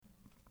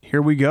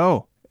here we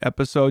go.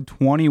 Episode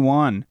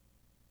 21.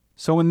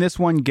 So in this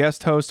one,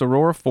 guest host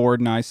Aurora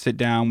Ford and I sit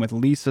down with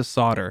Lisa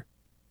Sauter.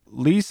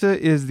 Lisa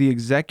is the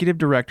executive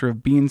director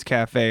of Beans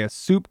Cafe, a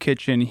soup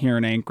kitchen here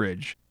in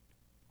Anchorage.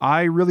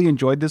 I really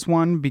enjoyed this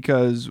one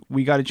because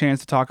we got a chance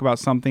to talk about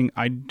something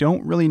I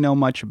don't really know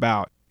much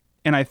about.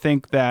 And I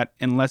think that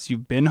unless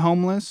you've been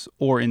homeless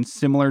or in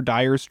similar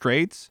dire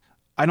straits,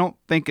 I don't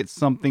think it's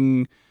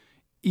something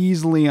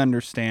easily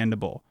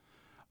understandable.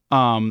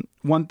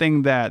 One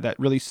thing that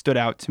really stood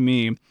out to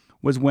me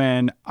was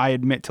when I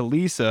admit to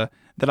Lisa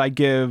that I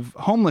give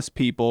homeless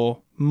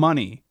people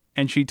money.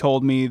 And she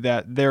told me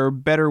that there are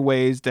better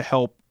ways to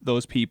help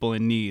those people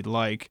in need,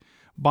 like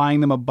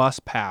buying them a bus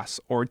pass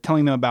or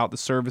telling them about the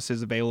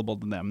services available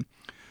to them.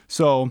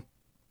 So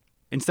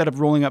instead of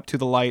rolling up to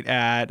the light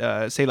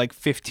at, say, like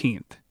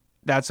 15th,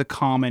 that's a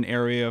common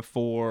area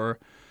for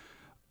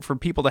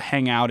people to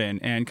hang out in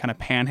and kind of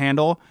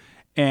panhandle.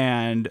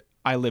 And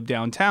I live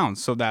downtown,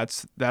 so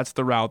that's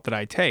the route that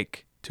I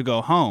take to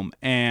go home.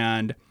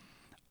 And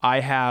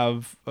I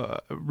have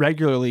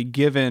regularly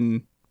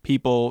given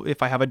people,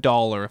 if I have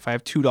 $1, if I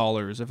have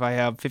 $2, if I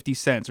have 50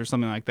 cents or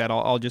something like that,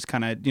 I'll just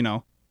kind of,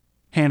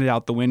 hand it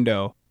out the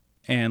window.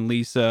 And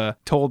Lisa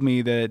told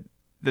me that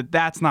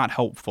that's not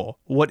helpful.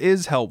 What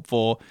is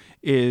helpful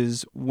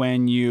is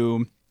when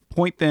you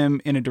point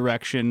them in a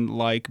direction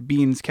like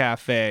Beans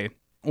Cafe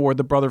or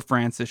the Brother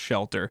Francis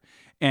shelter,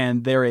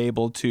 and they're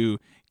able to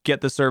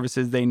get the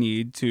services they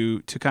need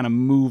to kind of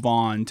move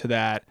on to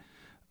that,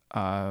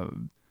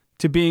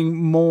 to being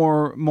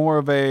more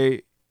of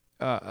a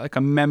like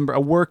a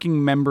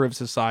working member of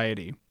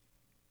society.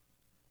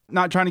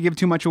 Not trying to give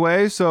too much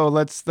away, so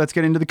let's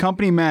get into the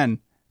company men.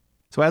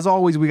 So as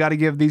always, we got to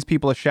give these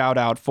people a shout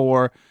out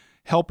for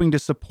helping to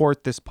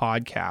support this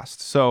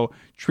podcast. So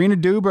Trina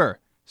Duber,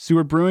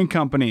 Seward Brewing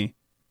Company,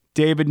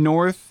 David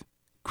North,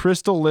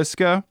 Crystal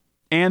Liska,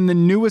 and the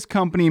newest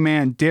company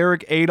man,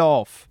 Derek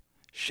Adolph.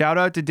 Shout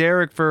out to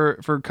Derek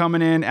for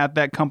coming in at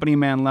that company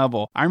man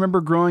level. I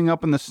remember growing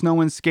up in the snow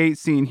and skate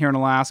scene here in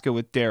Alaska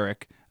with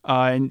Derek.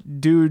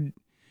 And dude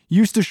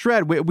used to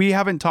shred. We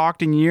haven't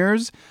talked in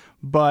years,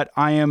 but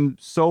I am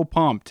so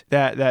pumped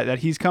that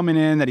he's coming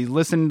in, that he's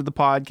listening to the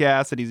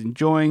podcast, that he's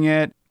enjoying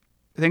it.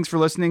 Thanks for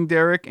listening,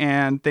 Derek,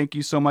 and thank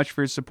you so much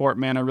for your support,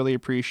 man. I really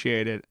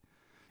appreciate it.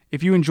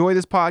 If you enjoy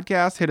this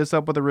podcast, hit us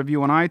up with a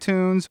review on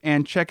iTunes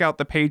and check out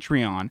the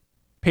Patreon.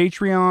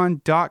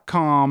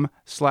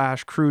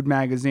 Patreon.com/Crude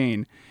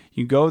Magazine.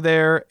 You go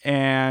there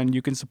and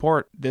you can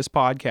support this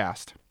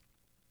podcast.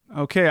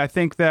 Okay, I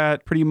think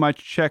that pretty much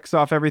checks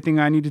off everything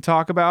I need to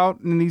talk about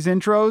in these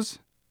intros.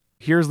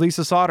 Here's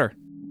Lisa Sauter.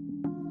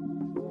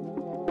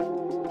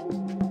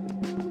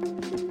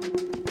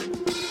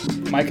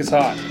 Mic is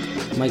hot.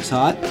 Mic's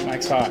hot?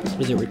 Mic's hot.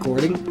 Is it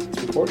recording?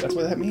 It's record. That's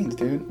what that means,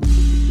 dude.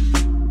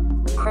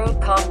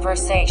 Crude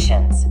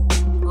conversations.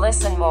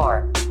 Listen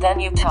more,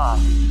 then you talk.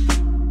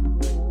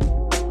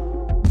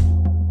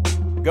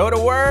 Go to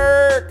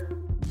work!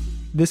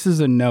 This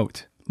is a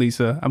note,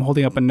 Lisa. I'm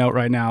holding up a note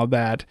right now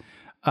that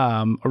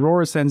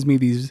Aurora sends me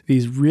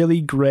these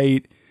really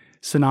great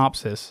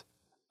synopses.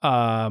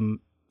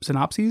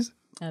 Synopses?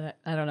 I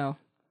don't know.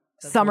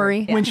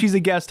 Summary. When she's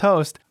a guest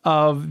host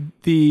of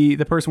the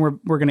person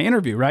we're going to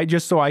interview, right?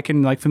 Just so I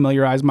can like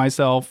familiarize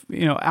myself,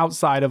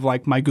 outside of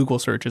like my Google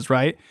searches,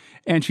 right?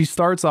 And she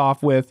starts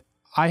off with,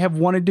 I have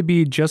wanted to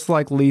be just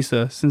like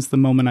Lisa since the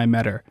moment I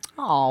met her.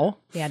 Oh.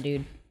 Yeah,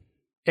 dude.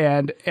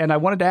 And I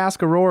wanted to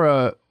ask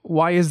Aurora,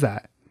 why is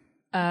that?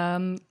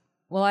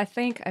 Well, I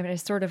think I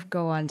sort of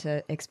go on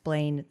to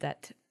explain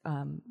that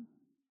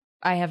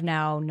I have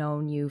now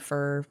known you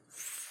for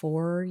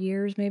 4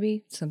 years,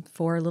 maybe a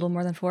little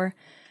more than 4.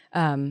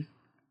 And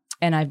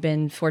I've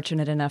been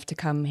fortunate enough to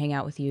come hang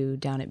out with you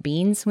down at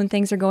Beans when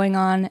things are going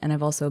on. And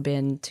I've also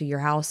been to your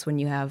house when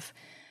you have,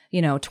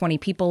 20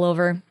 people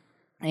over.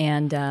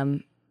 And,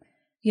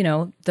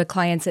 the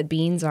clients at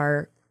Beans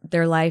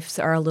their lives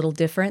are a little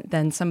different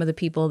than some of the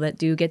people that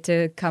do get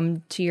to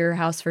come to your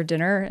house for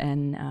dinner.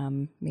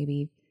 And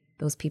maybe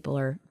those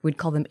people we'd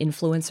call them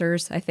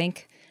influencers, I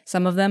think,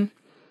 some of them.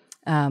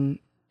 And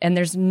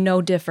there's no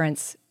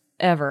difference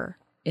ever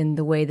in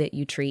the way that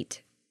you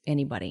treat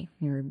anybody.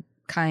 You're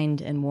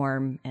kind and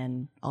warm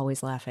and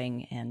always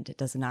laughing, and it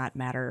does not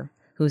matter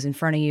who's in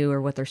front of you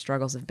or what their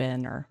struggles have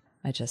been, or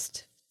I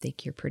just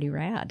think you're pretty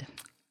rad.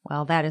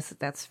 Well,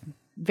 that's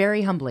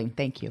very humbling.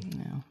 Thank you.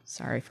 No,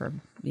 sorry for,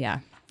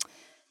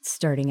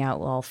 starting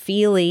out all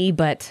feely,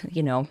 but,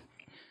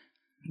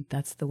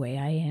 that's the way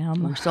I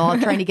am. We're still all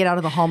trying to get out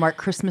of the Hallmark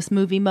Christmas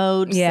movie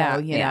mode. Yeah,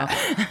 so, know.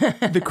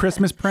 The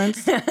Christmas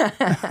Prince.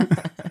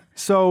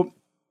 So,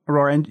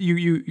 Aurora, and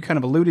you kind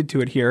of alluded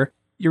to it here.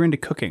 You're into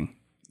cooking.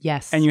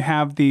 Yes. And you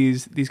have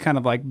these kind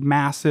of like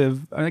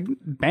massive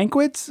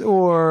banquets,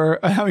 or,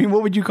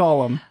 what would you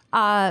call them?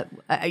 Are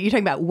you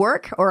talking about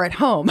work or at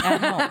home?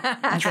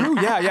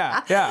 True.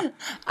 Yeah.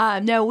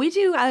 No, we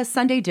do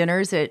Sunday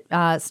dinners. It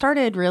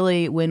started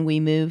really when we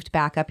moved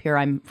back up here.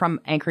 I'm from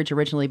Anchorage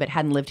originally, but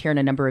hadn't lived here in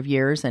a number of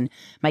years. And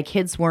my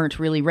kids weren't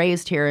really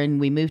raised here. And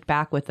we moved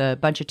back with a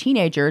bunch of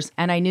teenagers.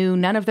 And I knew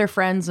none of their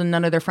friends and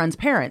none of their friends'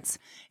 parents.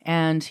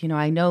 And,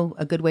 I know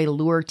a good way to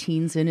lure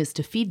teens in is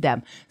to feed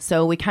them.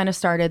 So we kind of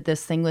started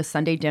this thing with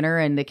Sunday dinner,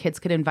 and the kids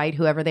could invite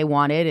whoever they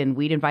wanted. And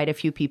we'd invite a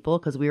few people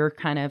because we were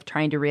kind of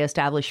trying to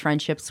reestablish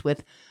friendships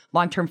with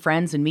long-term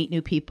friends and meet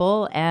new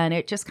people. And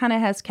it just kind of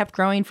has kept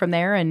growing from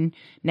there. And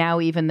now,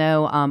 even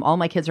though all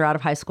my kids are out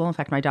of high school, in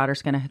fact, my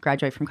daughter's going to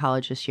graduate from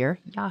college this year,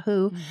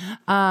 Yahoo,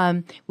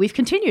 we've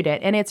continued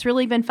it. And it's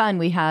really been fun.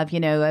 We have,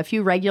 a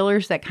few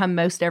regulars that come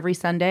most every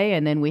Sunday.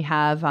 And then we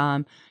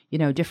have,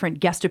 different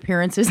guest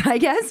appearances, I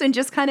guess, and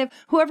just kind of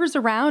whoever's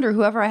around or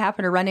whoever I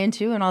happen to run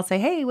into. And I'll say,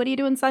 hey, what are you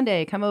doing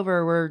Sunday? Come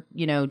over. We're,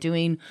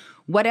 doing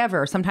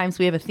whatever. Sometimes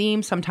we have a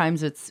theme.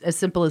 Sometimes it's as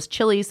simple as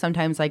chili.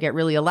 Sometimes I get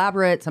really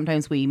elaborate.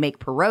 Sometimes we make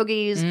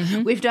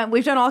pierogies. We've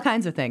done all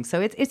kinds of things. So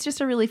it's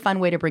just a really fun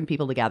way to bring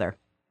people together.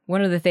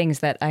 One of the things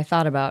that I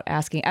thought about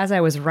asking as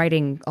I was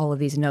writing all of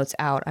these notes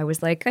out, I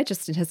was like, it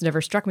has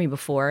never struck me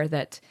before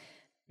that,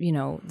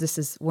 this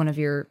is one of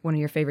your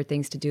favorite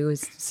things to do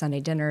is Sunday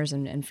dinners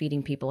and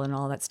feeding people and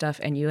all that stuff.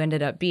 And you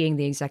ended up being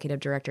the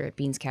executive director at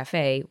Beans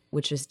Cafe,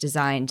 which is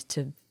designed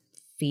to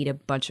feed a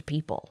bunch of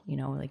people,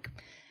 like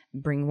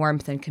bring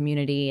warmth and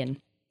community. And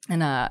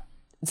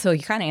so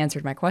you kind of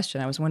answered my question.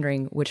 I was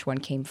wondering which one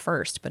came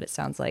first, but it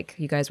sounds like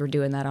you guys were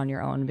doing that on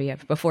your own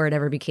before it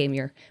ever became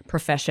your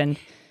profession.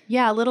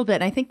 Yeah, a little bit.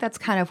 And I think that's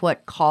kind of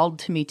what called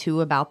to me,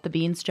 too, about the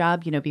Beans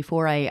job.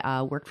 Before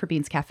I worked for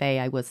Beans Cafe,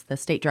 I was the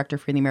state director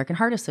for the American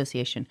Heart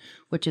Association,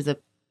 which is a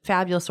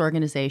fabulous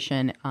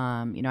organization.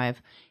 I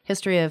have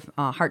history of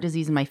heart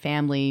disease in my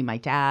family, my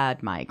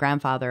dad, my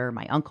grandfather,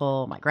 my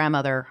uncle, my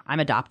grandmother.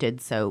 I'm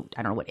adopted, so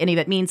I don't know what any of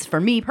it means for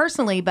me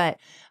personally, but,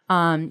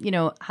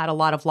 had a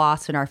lot of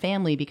loss in our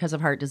family because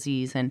of heart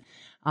disease. And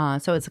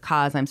so it's a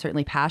cause I'm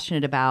certainly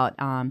passionate about.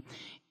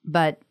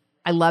 But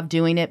I love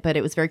doing it, but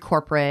it was very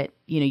corporate.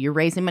 You're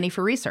raising money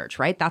for research,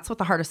 right? That's what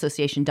the Heart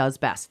Association does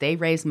best. They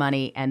raise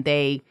money and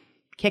they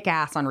kick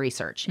ass on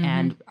research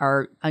and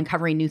are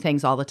uncovering new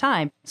things all the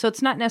time. So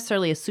it's not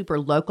necessarily a super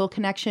local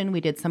connection. We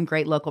did some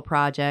great local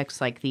projects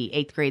like the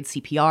 8th grade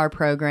CPR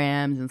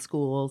programs in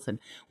schools and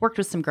worked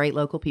with some great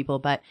local people.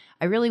 But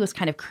I really was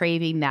kind of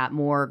craving that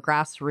more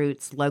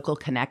grassroots local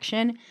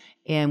connection.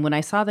 And when I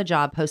saw the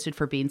job posted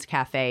for Beans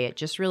Cafe, it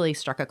just really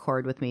struck a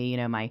chord with me.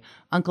 My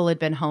uncle had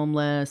been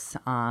homeless.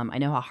 I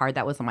know how hard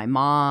that was on my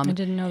mom. I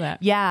didn't know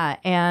that. Yeah.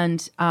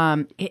 And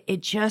it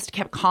just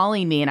kept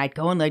calling me. And I'd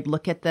go and I'd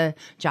look at the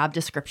job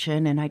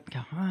description and I'd go,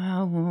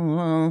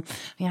 oh,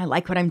 yeah, I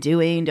like what I'm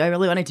doing. Do I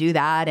really want to do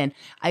that? And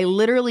I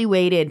literally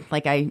waited,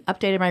 I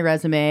updated my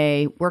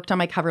resume, worked on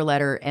my cover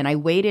letter, and I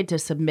waited to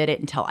submit it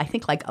until I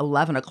think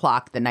 11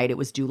 o'clock the night it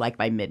was due,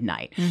 by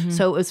midnight.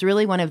 So it was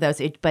really one of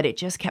those, but it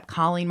just kept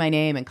calling my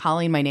name.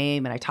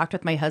 And I talked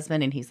with my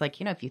husband and he's like,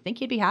 if you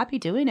think you'd be happy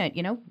doing it,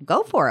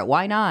 go for it.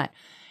 Why not?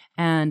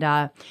 And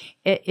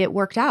it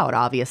worked out,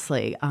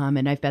 obviously.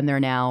 And I've been there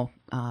now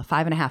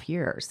 5.5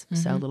 years.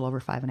 So a little over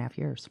 5.5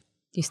 years.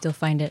 Do you still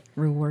find it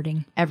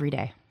rewarding? Every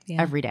day.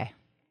 Yeah. Every day.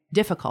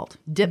 Difficult.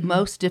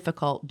 Most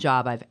difficult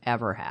job I've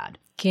ever had.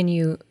 Can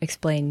you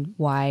explain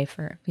why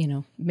for,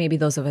 maybe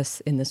those of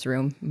us in this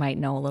room might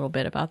know a little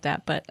bit about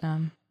that, but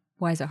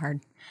why is it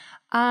hard?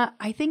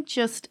 I think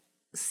just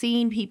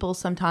seeing people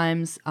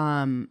sometimes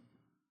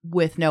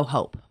with no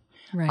hope,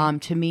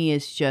 right. To me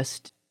is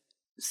just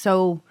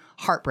so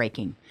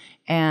heartbreaking.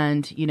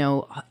 And,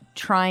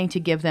 trying to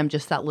give them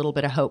just that little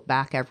bit of hope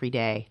back every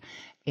day.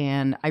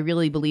 And I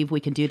really believe we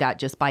can do that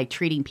just by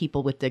treating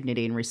people with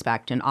dignity and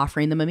respect and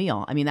offering them a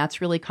meal. I mean, that's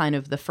really kind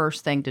of the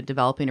first thing to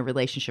developing a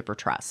relationship or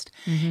trust.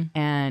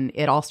 And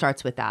it all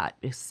starts with that.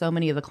 So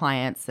many of the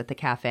clients at the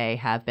cafe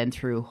have been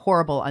through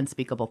horrible,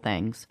 unspeakable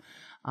things.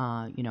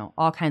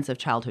 All kinds of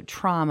childhood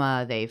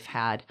trauma. They've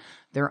had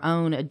their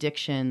own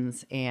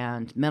addictions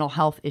and mental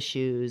health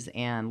issues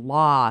and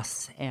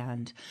loss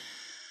and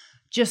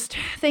just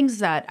things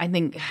that I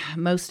think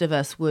most of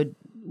us would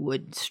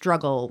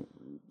struggle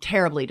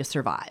terribly to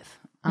survive.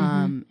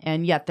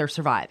 And yet they're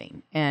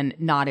surviving and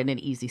not in an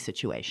easy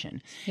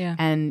situation. Yeah.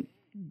 And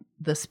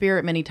the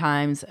spirit many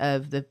times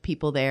of the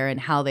people there and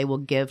how they will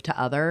give to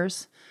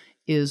others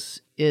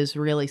is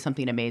really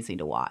something amazing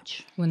to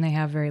watch. When they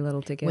have very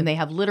little to give. When they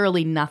have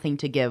literally nothing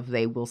to give,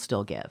 they will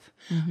still give.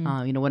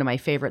 One of my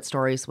favorite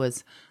stories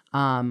was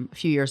a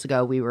few years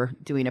ago, we were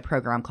doing a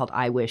program called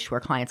I Wish, where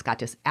clients got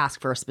to ask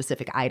for a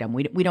specific item.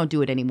 We don't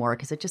do it anymore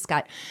because it just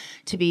got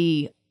to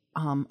be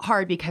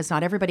hard because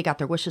not everybody got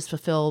their wishes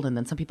fulfilled, and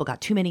then some people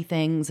got too many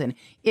things, and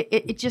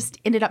it just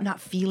ended up not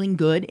feeling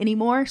good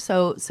anymore.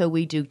 So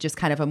we do just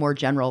kind of a more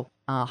general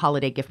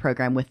holiday gift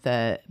program with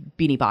the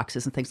beanie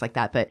boxes and things like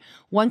that. But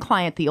one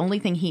client, the only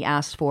thing he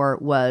asked for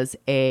was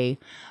a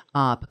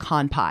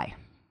pecan pie.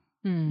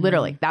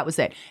 Literally, that was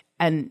it.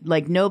 And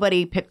like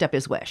nobody picked up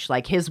his wish.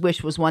 Like his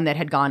wish was one that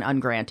had gone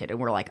ungranted. And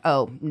we're like,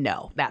 oh,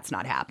 no, that's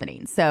not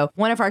happening. So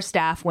one of our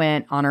staff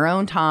went on her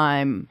own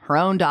time, her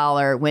own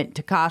dollar, went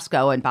to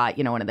Costco and bought,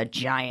 one of the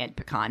giant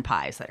pecan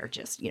pies that are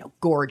just,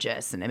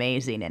 gorgeous and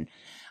amazing. And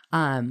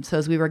so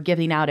as we were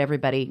giving out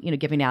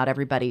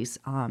everybody's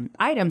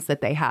items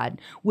that they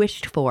had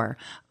wished for,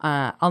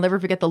 I'll never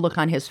forget the look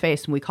on his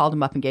face when we called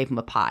him up and gave him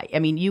a pie. I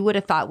mean, you would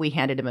have thought we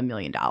handed him $1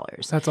 million.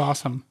 That's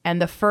awesome.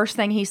 And the first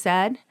thing he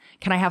said,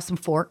 "Can I have some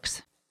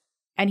forks?"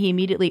 And he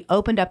immediately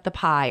opened up the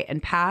pie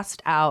and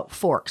passed out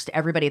forks to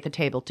everybody at the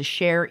table to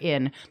share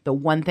in the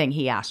one thing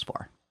he asked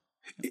for.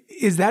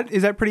 Is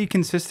that pretty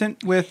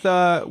consistent with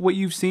what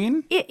you've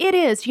seen? It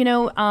is,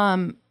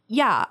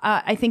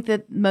 I think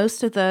that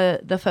most of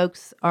the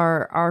folks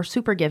are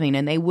super giving,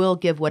 and they will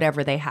give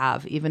whatever they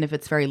have, even if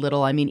it's very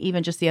little. I mean,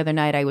 even just the other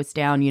night I was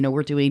down,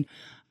 we're doing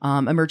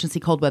emergency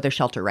cold weather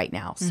shelter right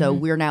now. So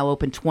we're now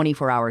open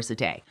 24 hours a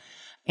day.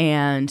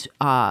 And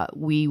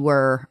we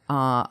were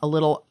a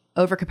little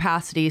over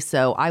capacity.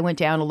 So I went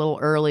down a little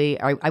early.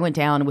 I went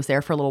down and was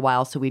there for a little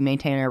while. So we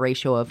maintain a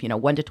ratio of,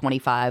 1 to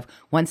 25,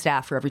 one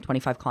staff for every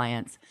 25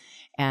 clients.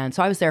 And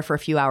so I was there for a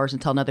few hours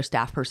until another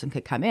staff person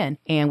could come in.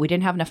 And we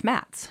didn't have enough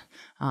mats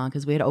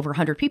because we had over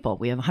 100 people.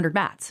 We have 100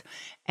 mats.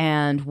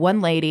 And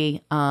one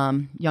lady,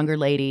 younger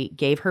lady,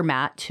 gave her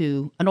mat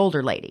to an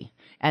older lady.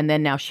 And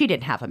then now she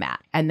didn't have a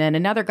mat. And then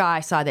another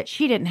guy saw that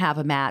she didn't have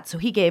a mat, so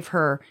he gave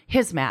her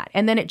his mat.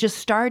 And then it just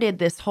started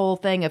this whole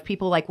thing of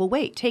people like, well,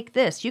 wait, take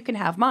this. You can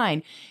have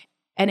mine.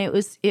 And it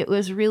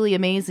was really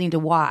amazing to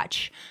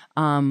watch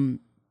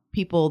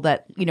people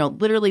that,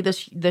 literally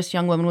this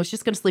young woman was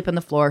just going to sleep on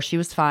the floor. She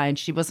was fine.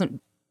 She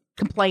wasn't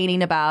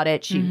complaining about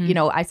it. She,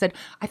 I said,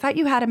 I thought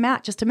you had a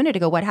mat just a minute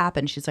ago. What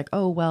happened? She's like,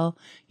 oh, well,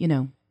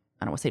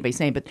 I don't want to say anybody's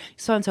name, but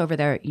so-and-so over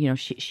there,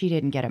 she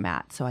didn't get a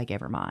mat, so I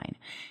gave her mine.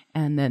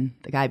 And then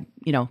the guy,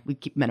 we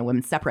keep men and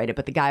women separated,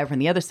 but the guy over on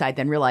the other side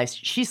then realized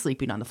she's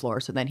sleeping on the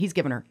floor, so then he's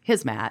given her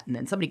his mat, and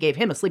then somebody gave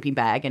him a sleeping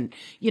bag, and,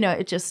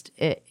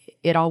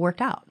 it all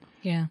worked out.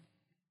 Yeah.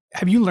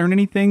 Have you learned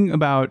anything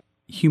about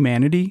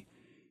humanity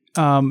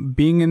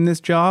being in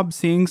this job,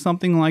 seeing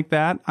something like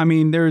that? I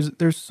mean,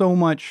 there's so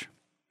much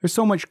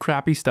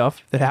crappy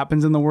stuff that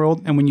happens in the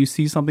world, and when you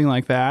see something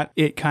like that,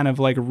 it kind of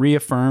like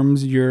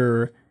reaffirms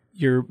your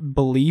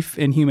belief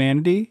in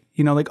humanity,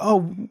 like,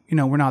 oh,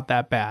 we're not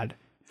that bad.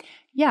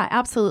 Yeah,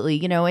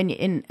 absolutely.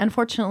 And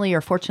unfortunately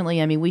or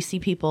fortunately, I mean, we see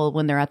people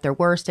when they're at their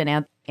worst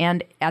and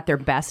at their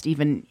best,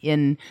 even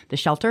in the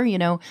shelter.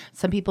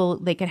 Some people,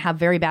 they can have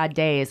very bad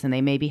days and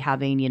they may be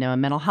having, a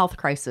mental health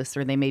crisis,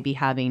 or they may be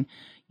having,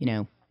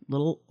 a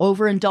little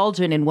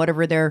overindulgent in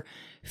whatever their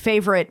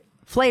favorite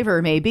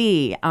flavor may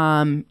be,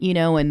 and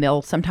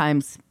they'll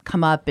sometimes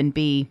come up and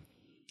be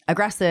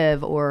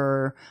aggressive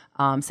or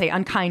say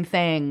unkind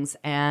things.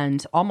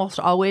 And almost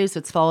always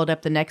it's followed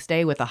up the next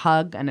day with a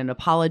hug and an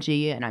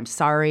apology and I'm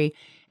sorry.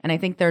 And I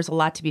think there's a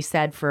lot to be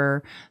said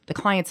for the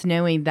clients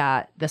knowing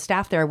that the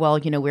staff there, well,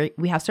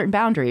 we have certain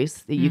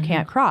boundaries that you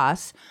can't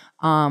cross.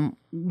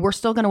 We're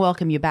still going to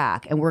welcome you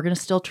back, and we're going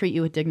to still treat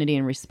you with dignity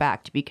and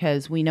respect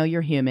because we know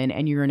you're human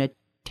and you're in a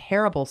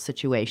terrible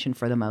situation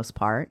for the most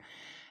part.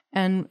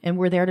 And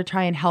we're there to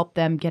try and help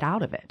them get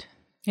out of it.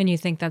 And you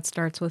think that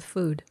starts with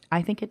food?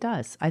 I think it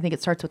does. I think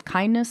it starts with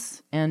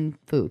kindness and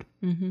food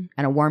and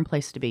a warm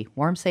place to be,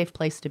 warm, safe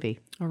place to be.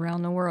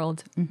 Around the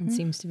world, it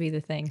seems to be the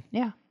thing.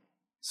 Yeah.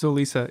 So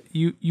Lisa,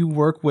 you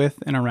work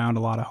with and around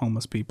a lot of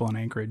homeless people in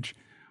Anchorage.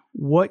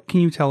 What can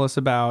you tell us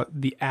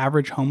about the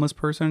average homeless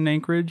person in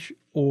Anchorage,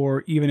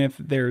 or even if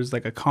there's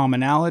like a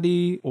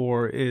commonality,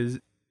 or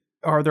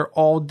are there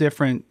all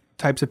different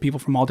types of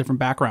people from all different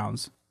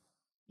backgrounds?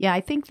 Yeah,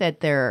 I think that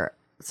there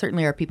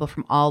certainly are people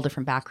from all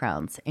different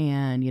backgrounds.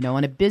 And,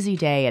 on a busy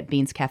day at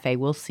Beans Cafe,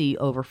 we'll see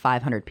over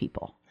 500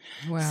 people.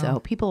 Wow. So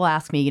people will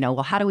ask me,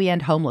 well, how do we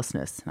end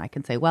homelessness? And I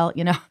can say, well,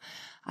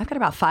 I've got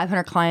about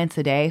 500 clients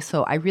a day,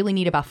 so I really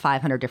need about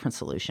 500 different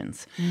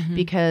solutions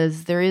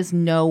because there is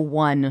no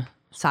one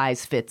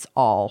size fits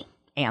all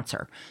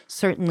answer.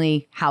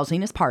 Certainly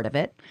housing is part of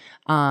it.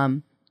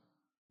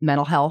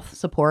 Mental health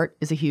support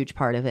is a huge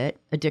part of it.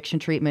 Addiction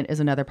treatment is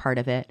another part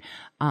of it.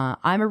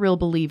 I'm a real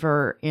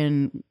believer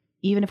in,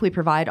 even if we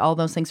provide all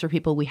those things for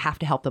people, we have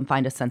to help them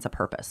find a sense of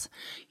purpose.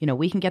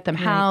 We can get them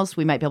housed.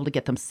 We might be able to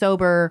get them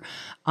sober.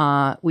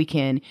 We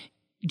can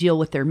deal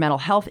with their mental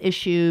health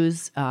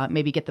issues,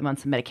 maybe get them on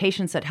some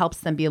medications that helps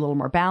them be a little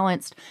more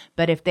balanced.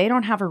 But if they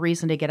don't have a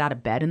reason to get out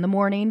of bed in the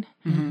morning,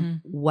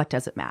 what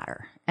does it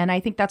matter? And I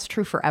think that's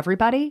true for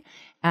everybody.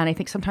 And I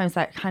think sometimes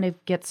that kind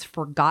of gets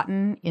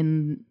forgotten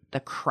in the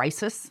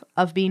crisis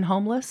of being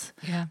homeless.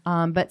 Yeah.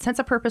 But sense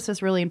of purpose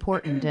is really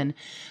important. And,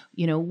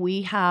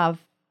 we have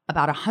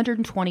about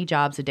 120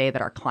 jobs a day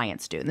that our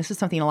clients do. And this is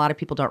something a lot of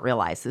people don't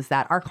realize, is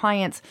that our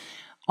clients,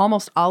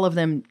 almost all of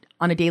them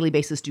on a daily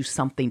basis, do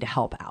something to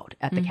help out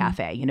at the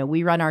cafe.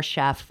 We run our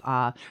chef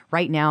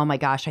right now. My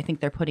gosh, I think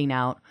they're putting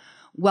out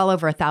well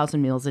over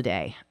 1,000 meals a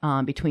day.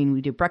 Between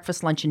we do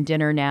breakfast, lunch, and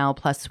dinner now,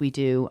 plus we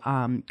do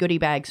goodie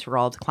bags for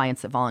all the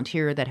clients that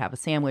volunteer that have a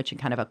sandwich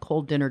and kind of a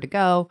cold dinner to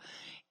go.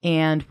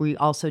 And we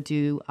also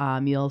do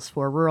meals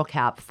for Rural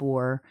Cap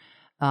for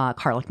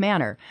Carlick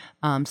Manor.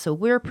 So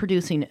we're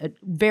producing a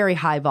very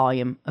high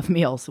volume of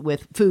meals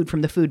with food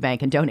from the food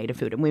bank and donated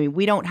food. And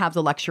we don't have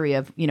the luxury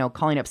of,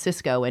 calling up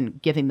Cisco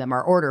and giving them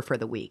our order for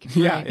the week.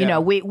 Yeah.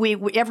 We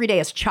every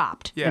day is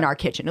chopped in our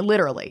kitchen.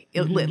 Literally.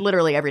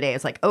 Literally every day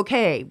is like,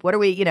 okay, what are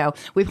we,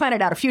 we plan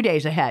it out a few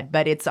days ahead,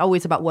 but it's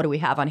always about what do we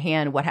have on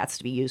hand, what has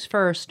to be used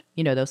first,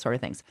 those sort of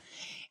things.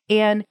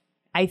 And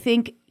I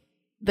think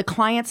the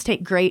clients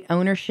take great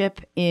ownership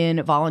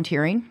in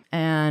volunteering.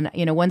 And,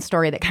 one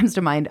story that comes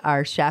to mind,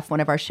 one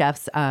of our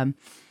chefs,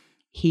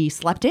 he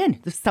slept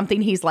in. This is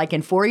something he's like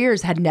in 4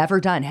 years had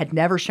never done, had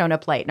never shown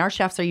up late. And our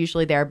chefs are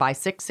usually there by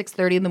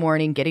 6:30 in the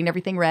morning, getting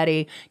everything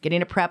ready,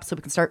 getting it prepped so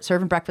we can start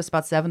serving breakfast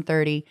about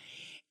 7:30.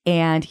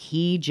 And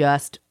he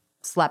just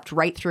slept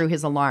right through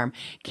his alarm,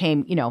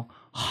 came,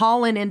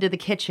 hauling into the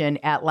kitchen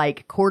at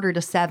like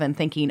 6:45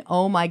 thinking,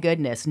 oh my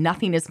goodness,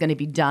 nothing is going to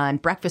be done.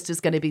 Breakfast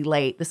is going to be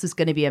late. This is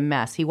going to be a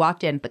mess. He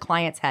walked in, the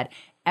clients had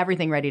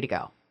everything ready to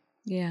go.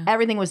 Yeah.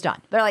 Everything was done.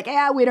 They're like,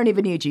 yeah, we don't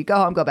even need you. Go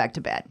home, go back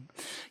to bed.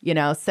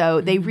 So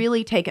they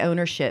really take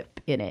ownership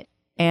in it.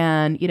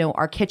 And,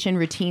 our kitchen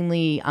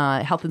routinely,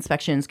 health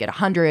inspections get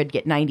 100,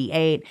 get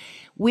 98.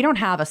 We don't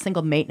have a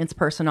single maintenance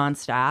person on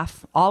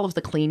staff. All of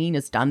the cleaning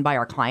is done by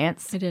our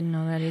clients. I didn't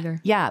know that either.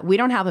 Yeah, we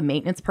don't have a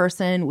maintenance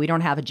person. We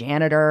don't have a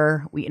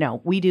janitor.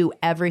 We do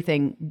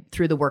everything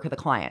through the work of the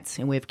clients.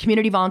 And we have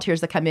community volunteers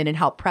that come in and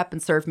help prep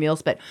and serve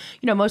meals. But,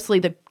 mostly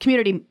the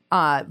community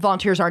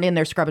volunteers aren't in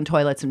there scrubbing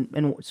toilets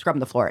and scrubbing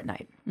the floor at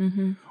night.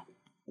 Mm-hmm.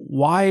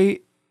 Why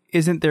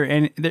isn't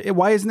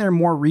there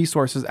more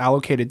resources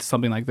allocated to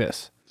something like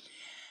this?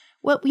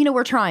 Well,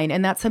 we're trying,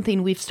 and that's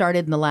something we've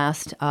started in the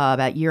last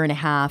about year and a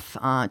half,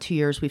 2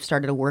 years. We've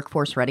started a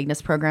workforce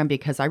readiness program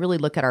because I really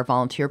look at our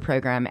volunteer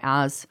program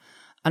as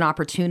an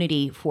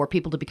opportunity for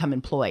people to become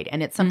employed.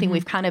 And it's something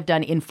we've kind of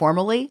done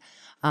informally.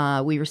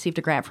 We received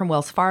a grant from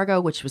Wells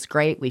Fargo, which was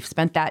great. We've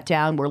spent that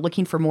down. We're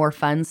looking for more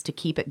funds to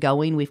keep it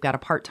going. We've got a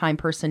part-time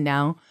person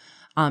now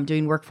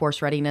doing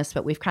workforce readiness,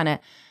 but we've kind of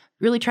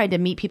really tried to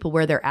meet people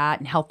where they're at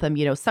and help them.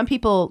 Some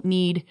people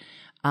need,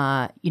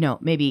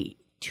 maybe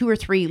 2 or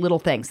 3 little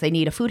things. They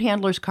need a food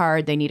handler's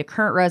card, they need a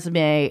current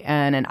resume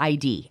and an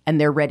ID,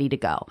 and they're ready to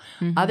go.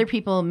 Other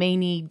people may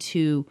need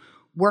to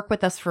work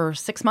with us for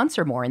 6 months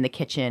or more in the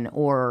kitchen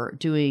or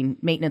doing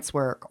maintenance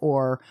work,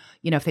 or,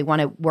 if they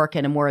want to work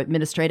in a more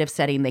administrative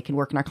setting, they can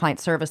work in our client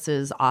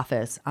services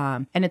office.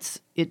 And it's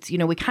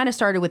we kind of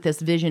started with this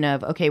vision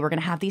of, okay, we're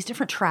going to have these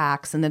different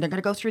tracks and then they're going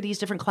to go through these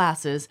different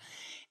classes.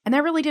 And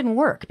that really didn't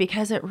work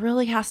because it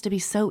really has to be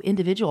so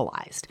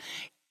individualized.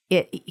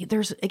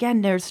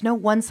 There's no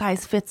one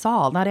size fits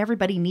all. Not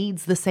everybody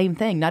needs the same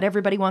thing. Not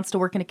everybody wants to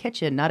work in a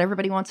kitchen. Not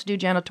everybody wants to do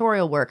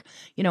janitorial work.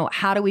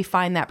 How do we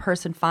find that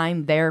person,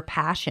 find their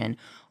passion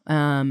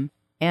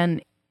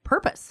and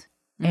purpose?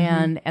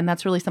 And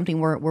that's really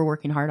something we're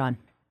working hard on.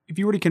 If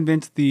you were to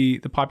convince the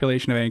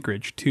population of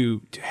Anchorage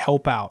to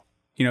help out,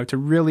 to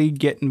really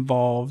get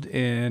involved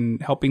in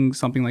helping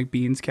something like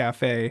Beans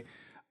Cafe,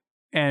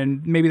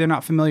 and maybe they're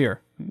not familiar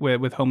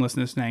with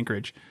homelessness in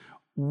Anchorage,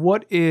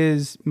 what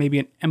is maybe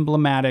an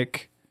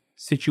emblematic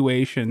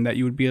situation that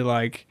you would be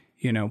like,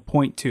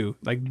 point to,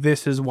 like,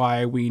 this is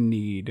why we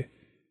need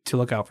to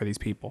look out for these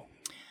people?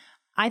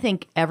 I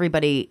think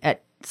everybody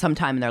at some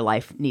time in their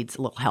life needs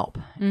a little help.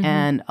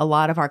 And a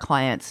lot of our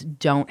clients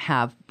don't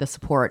have the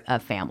support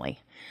of family.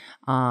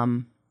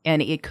 And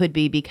it could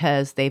be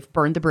because they've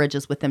burned the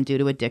bridges with them due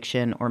to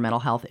addiction or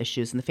mental health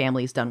issues, and the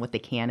family's done what they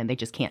can and they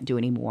just can't do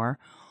anymore.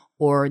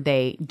 Or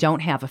they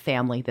don't have a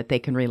family that they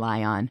can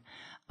rely on.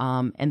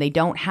 And they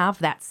don't have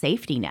that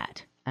safety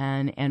net.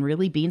 And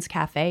really Beans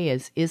Cafe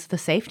is the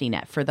safety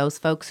net for those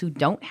folks who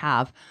don't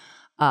have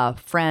a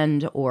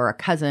friend or a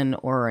cousin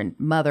or a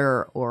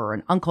mother or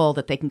an uncle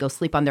that they can go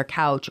sleep on their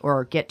couch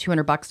or get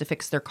 $200 to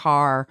fix their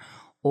car,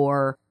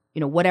 or,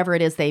 whatever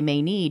it is they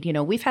may need.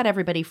 We've had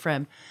everybody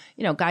from,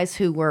 guys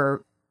who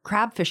were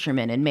crab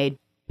fishermen and made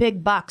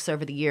big bucks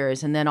over the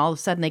years, and then all of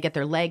a sudden they get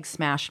their legs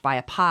smashed by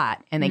a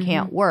pot and they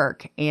can't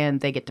work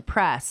and they get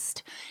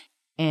depressed.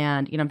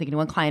 And, I'm thinking of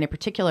one client in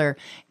particular,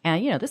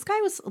 and, this guy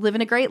was living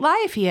a great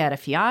life. He had a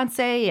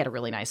fiance, he had a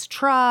really nice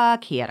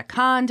truck, he had a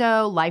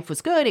condo, life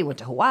was good. He went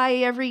to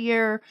Hawaii every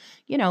year.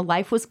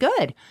 Life was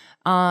good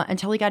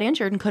until he got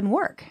injured and couldn't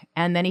work.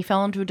 And then he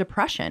fell into a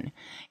depression.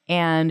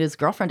 And his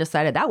girlfriend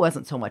decided that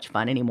wasn't so much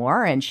fun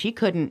anymore, and she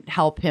couldn't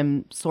help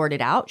him sort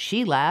it out.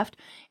 She left,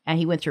 and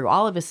he went through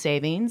all of his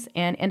savings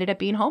and ended up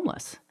being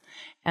homeless.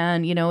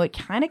 And, it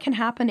kind of can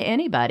happen to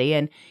anybody.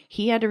 And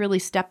he had to really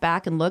step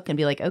back and look and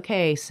be like,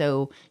 okay,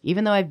 so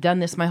even though I've done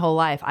this my whole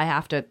life, I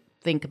have to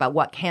think about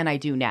what can I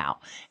do now?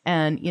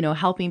 And,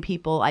 helping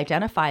people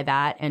identify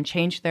that and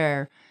change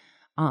their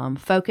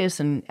focus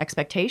and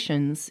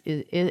expectations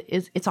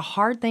it's a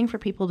hard thing for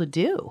people to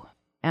do.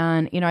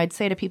 And, I'd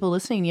say to people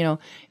listening,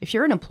 if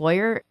you're an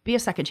employer, be a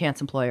second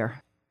chance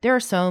employer. There are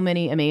so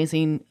many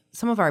amazing,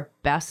 some of our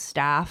best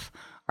staff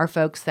are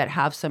folks that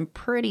have some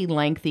pretty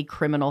lengthy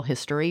criminal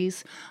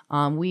histories.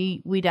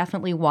 We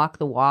definitely walk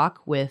the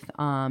walk with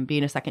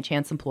being a second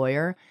chance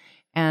employer.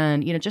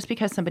 And, just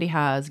because somebody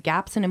has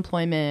gaps in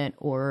employment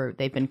or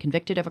they've been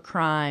convicted of a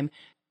crime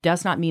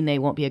does not mean they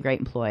won't be a great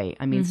employee.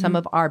 I mean, some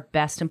of our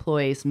best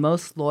employees,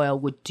 most loyal,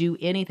 would do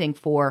anything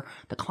for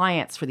the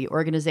clients, for the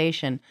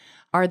organization,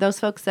 are those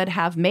folks that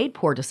have made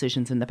poor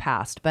decisions in the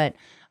past, but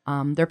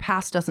their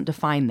past doesn't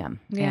define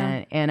them.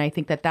 Yeah. And I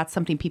think that that's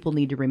something people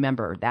need to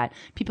remember, that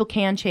people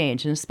can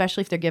change, and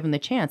especially if they're given the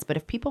chance. But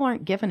if people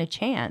aren't given a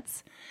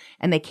chance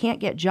and they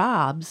can't get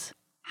jobs,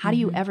 how do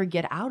you ever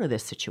get out of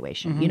this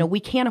situation? We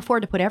can't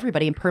afford to put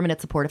everybody in permanent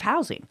supportive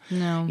housing.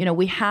 No.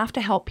 We have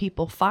to help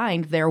people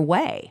find their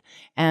way.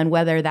 And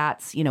whether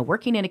that's,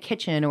 working in a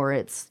kitchen, or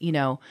it's,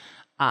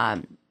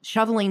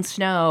 shoveling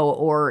snow,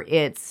 or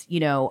it's,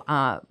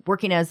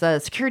 working as a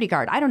security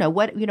guard. I don't know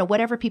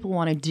whatever people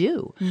want to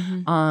do.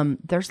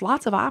 There's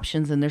lots of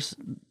options, and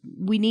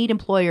we need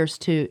employers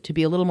to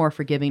be a little more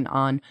forgiving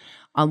on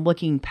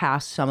looking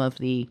past some of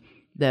the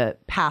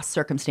past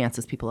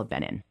circumstances people have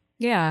been in.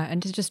 Yeah,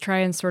 and to just try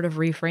and sort of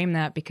reframe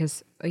that,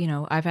 because,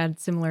 I've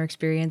had similar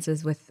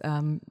experiences with,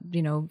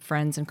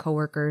 friends and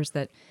coworkers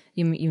that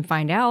you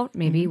find out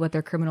maybe what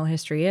their criminal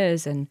history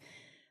is, and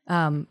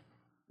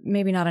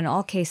maybe not in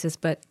all cases,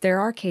 but there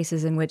are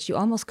cases in which you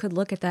almost could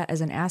look at that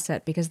as an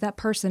asset, because that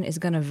person is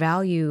going to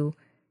value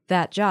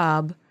that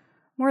job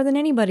more than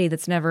anybody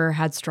that's never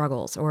had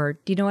struggles. Or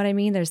do you know what I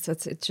mean?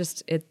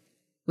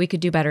 We could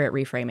do better at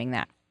reframing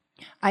that.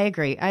 I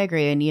agree.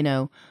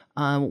 And,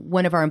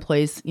 one of our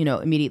employees,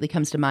 immediately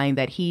comes to mind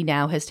that he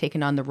now has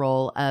taken on the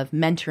role of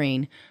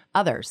mentoring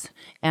others.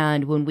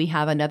 And when we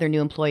have another new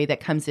employee that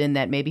comes in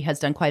that maybe has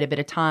done quite a bit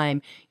of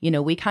time,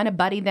 we kind of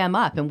buddy them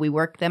up and we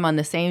work them on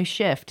the same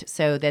shift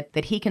so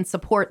that he can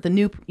support the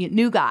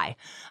new guy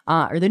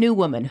or the new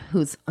woman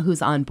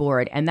who's on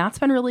board. And that's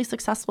been really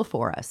successful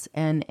for us.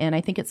 And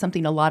I think it's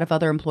something a lot of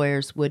other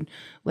employers would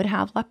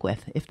have luck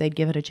with if they'd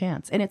give it a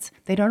chance. And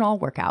they don't all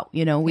work out.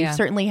 We've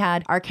certainly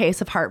had our case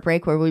of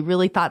heartbreak where we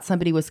really thought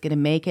somebody was going to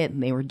make it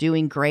and they were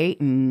doing great,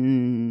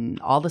 and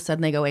all of a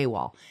sudden they go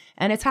AWOL.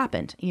 And it's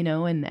happened,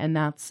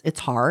 and it's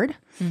hard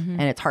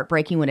and it's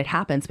heartbreaking when it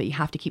happens, but you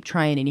have to keep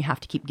trying and you have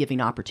to keep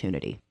giving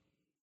opportunity.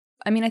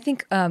 I mean, I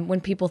think when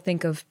people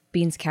think of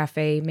Beans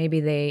Cafe, maybe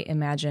they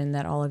imagine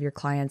that all of your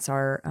clients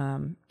are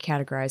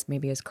categorized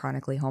maybe as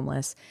chronically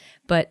homeless.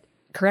 But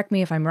correct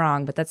me if I'm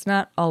wrong, but that's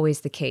not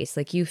always the case.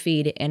 Like, you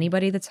feed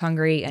anybody that's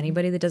hungry,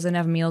 anybody that doesn't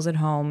have meals at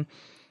home.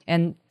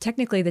 And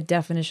technically, the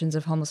definitions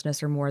of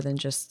homelessness are more than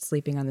just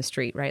sleeping on the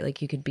street, right? Like,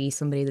 you could be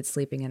somebody that's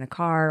sleeping in a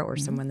car or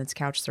someone that's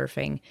couch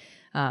surfing.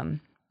 And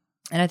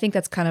I think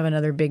that's kind of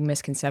another big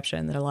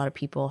misconception that a lot of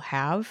people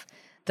have,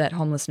 that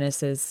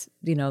homelessness is,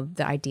 the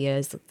idea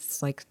is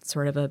it's like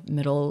sort of a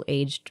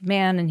middle-aged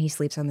man and he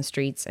sleeps on the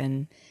streets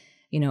and,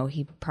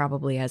 he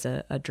probably has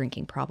a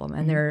drinking problem.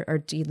 And there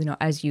are,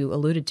 as you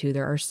alluded to,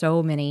 there are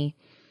so many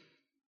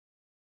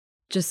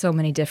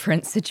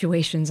different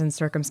situations and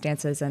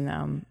circumstances.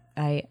 And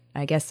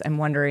I guess I'm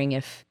wondering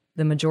if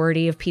the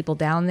majority of people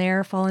down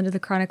there fall into the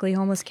chronically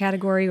homeless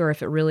category, or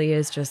if it really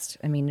is just,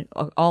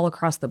 all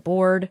across the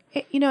board.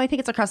 I think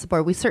it's across the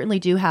board. We certainly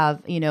do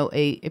have,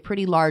 a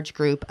pretty large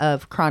group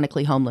of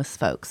chronically homeless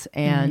folks.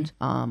 And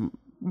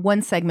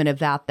one segment of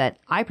that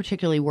I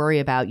particularly worry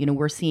about,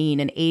 we're seeing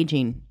an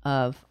aging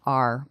of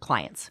our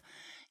clients.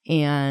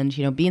 And,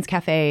 Beans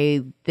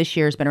Cafe this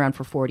year has been around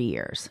for 40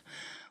 years.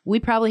 We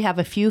probably have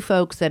a few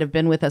folks that have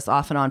been with us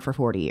off and on for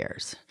 40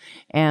 years.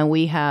 And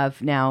we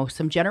have now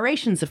some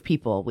generations of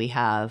people. We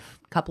have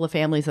a couple of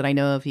families that I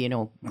know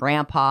of,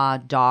 grandpa,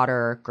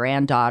 daughter,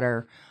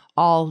 granddaughter,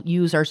 all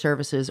use our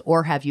services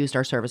or have used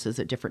our services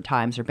at different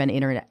times or been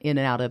in and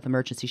out of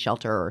emergency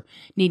shelter or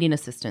needing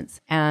assistance.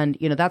 And,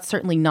 that's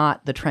certainly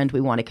not the trend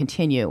we want to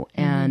continue.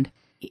 And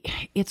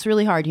it's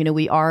really hard.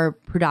 We are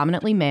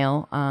predominantly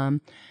male.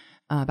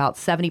 About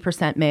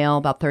 70% male,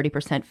 about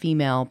 30%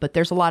 female, but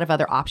there's a lot of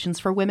other options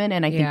for women.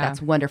 And I think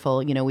that's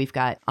wonderful. We've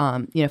got,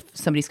 if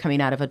somebody's coming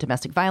out of a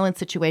domestic violence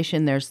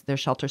situation, there's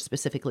shelters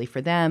specifically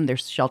for them.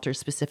 There's shelters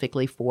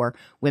specifically for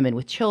women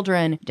with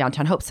children.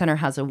 Downtown Hope Center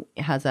has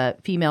a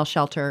female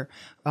shelter,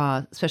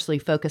 especially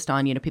focused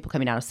on, people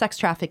coming out of sex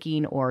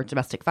trafficking or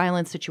domestic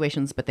violence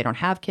situations, but they don't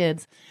have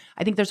kids.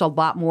 I think there's a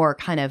lot more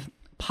kind of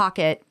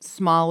pocket,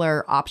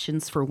 smaller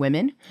options for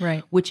women,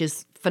 right, which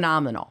is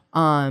phenomenal.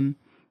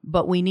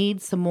 But we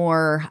need some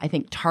more, I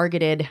think,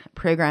 targeted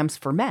programs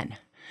for men.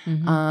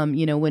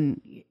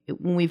 When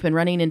we've been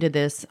running into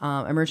this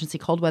emergency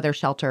cold weather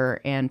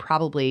shelter, and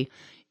probably,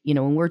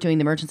 when we're doing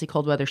the emergency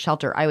cold weather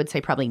shelter, I would say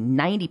probably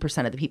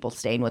 90% of the people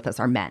staying with us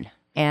are men.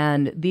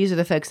 And these are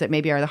the folks that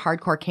maybe are the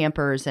hardcore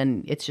campers,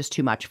 and it's just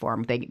too much for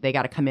them. They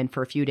got to come in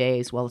for a few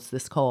days while it's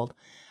this cold.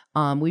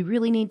 We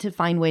really need to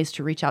find ways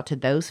to reach out to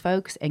those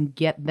folks and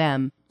get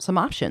them some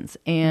options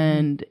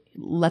and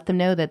let them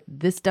know that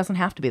this doesn't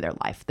have to be their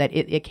life, that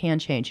it can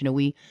change.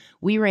 We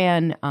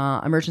ran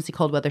emergency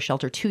cold weather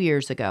shelter 2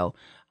 years ago.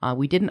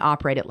 We didn't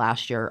operate it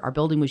last year. Our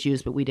building was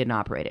used, but we didn't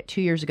operate it. 2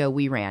 years ago,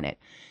 we ran it.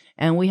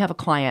 And we have a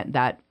client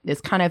that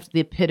is kind of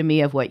the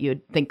epitome of what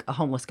you'd think a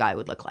homeless guy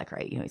would look like,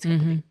 right? You know, he's got a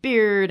big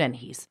beard and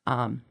he's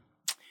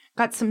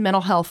got some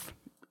mental health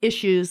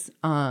issues,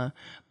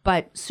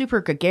 but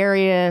super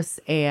gregarious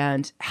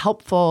and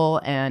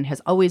helpful and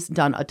has always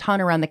done a ton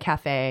around the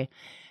cafe.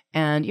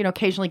 And, you know,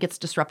 occasionally gets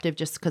disruptive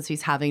just because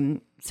he's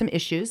having some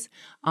issues.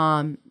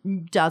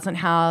 Doesn't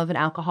have an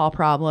alcohol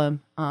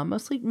problem,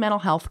 mostly mental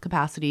health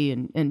capacity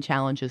and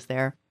challenges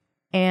there.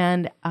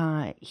 And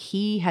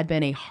he had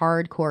been a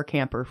hardcore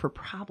camper for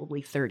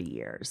probably 30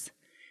 years,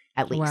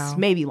 at least,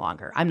 maybe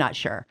longer. I'm not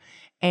sure.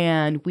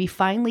 And we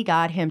finally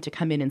got him to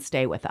come in and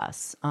stay with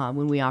us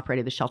when we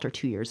operated the shelter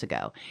 2 years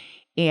ago.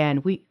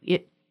 And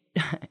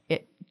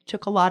it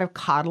took a lot of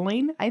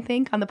coddling, I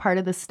think, on the part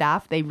of the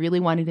staff. They really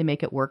wanted to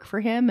make it work for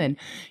him. And,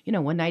 you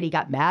know, one night he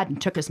got mad and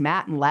took his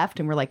mat and left.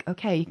 And we're like,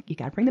 okay, you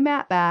got to bring the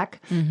mat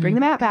back. Bring the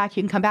mat back.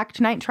 You can come back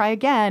tonight and try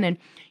again. And,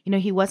 you know,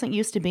 he wasn't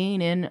used to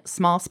being in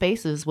small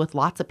spaces with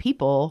lots of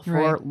people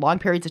for long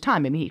periods of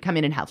time. I mean, he'd come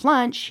in and have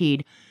lunch.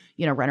 He'd,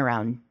 you know, run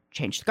around,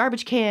 change the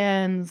garbage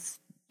cans,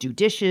 do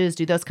dishes,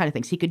 do those kind of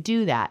things. He could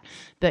do that.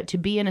 But to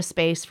be in a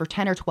space for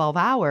 10 or 12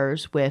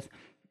 hours with,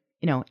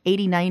 you know,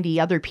 80, 90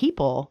 other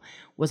people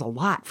was a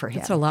lot for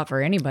him. It's a lot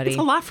for anybody. It's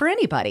a lot for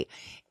anybody.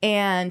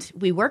 And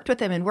we worked with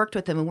him and worked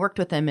with him and worked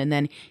with him. And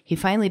then he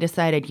finally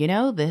decided, you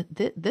know,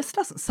 this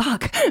doesn't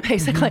suck,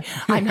 basically.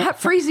 I'm not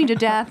freezing to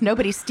death.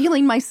 Nobody's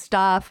stealing my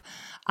stuff.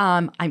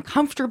 I'm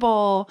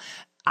comfortable.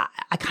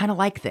 I kind of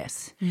like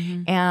this.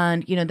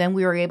 And, you know, then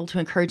we were able to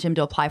encourage him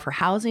to apply for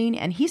housing.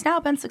 And he's now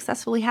been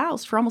successfully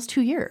housed for almost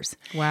 2 years.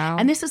 Wow.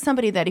 And this is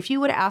somebody that if you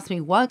would have asked me,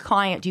 what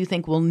client do you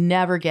think will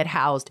never get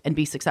housed and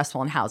be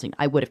successful in housing?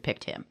 I would have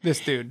picked him. This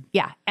dude.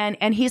 Yeah.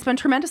 And he's been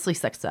tremendously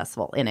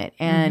successful in it.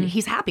 And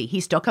he's happy. He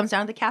still comes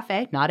down to the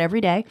cafe, not every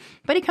day,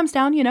 but he comes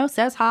down, you know,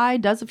 says hi,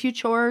 does a few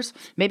chores,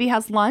 maybe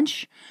has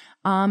lunch.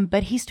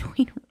 But he's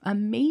doing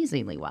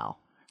amazingly well.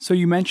 So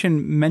you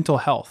mentioned mental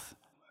health.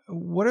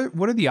 What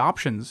are the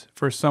options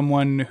for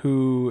someone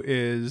who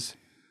is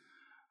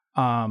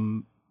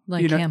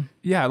like him?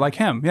 Yeah, like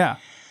him. Yeah.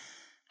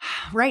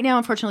 Right now,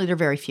 unfortunately, there are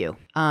very few.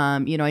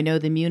 You know, I know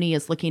the Muni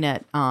is looking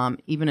at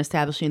even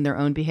establishing their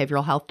own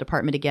behavioral health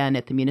department again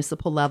at the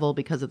municipal level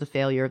because of the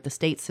failure of the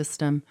state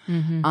system.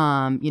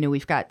 You know,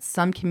 we've got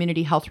some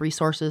community health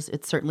resources.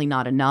 It's certainly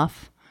not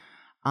enough.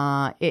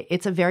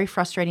 It's a very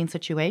frustrating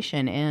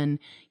situation. And,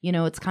 you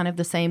know, it's kind of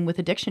the same with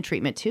addiction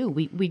treatment, too.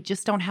 We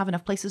just don't have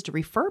enough places to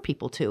refer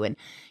people to. And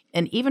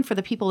even for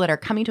the people that are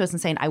coming to us and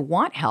saying, I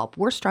want help,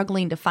 we're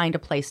struggling to find a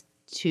place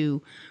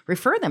to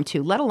refer them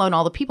to, let alone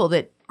all the people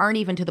that aren't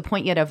even to the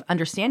point yet of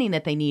understanding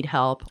that they need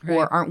help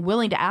or aren't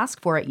willing to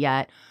ask for it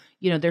yet.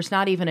 You know, there's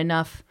not even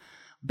enough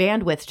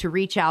bandwidth to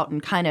reach out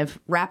and kind of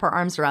wrap our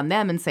arms around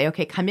them and say,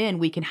 okay, come in,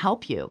 we can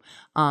help you.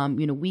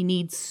 You know, we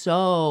need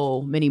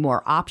so many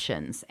more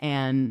options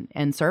and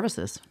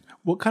services.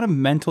 What kind of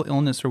mental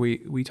illness are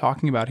we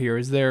talking about here?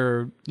 Is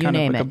there kind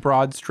of like a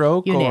broad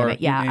stroke? You or name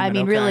it. Yeah. I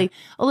mean, really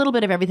a little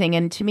bit of everything.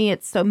 And to me,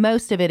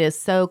 most of it is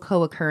so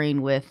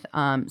co-occurring with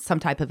some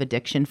type of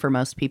addiction for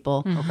most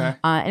people. Okay.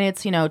 And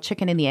it's, you know,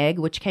 chicken and the egg,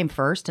 which came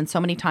first. And so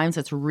many times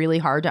it's really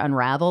hard to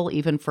unravel,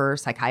 even for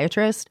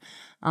psychiatrists.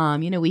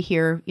 You know, we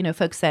hear, you know,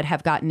 folks that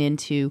have gotten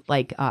into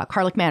like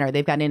Carlick Manor,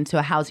 they've gotten into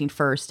a housing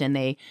first and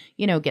they,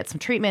 you know, get some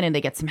treatment and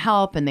they get some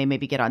help and they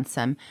maybe get on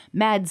some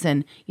meds.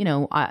 And, you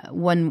know,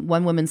 one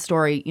woman's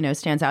story, you know,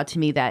 stands out to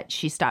me that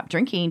she stopped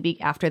drinking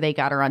after they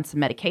got her on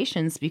some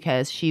medications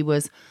because she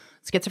was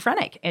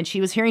schizophrenic and she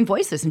was hearing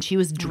voices and she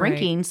was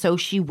drinking so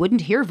she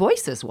wouldn't hear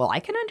voices. Well, I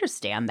can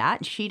understand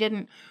that. She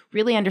didn't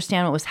really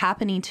understand what was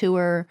happening to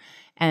her.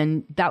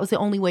 And that was the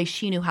only way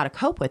she knew how to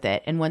cope with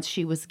it. And once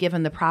she was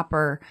given the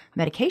proper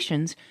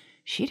medications,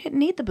 she didn't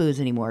need the booze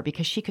anymore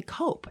because she could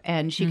cope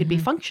and she could be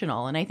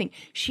functional. And I think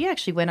she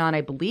actually went on,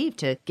 I believe,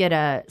 to get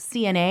a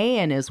CNA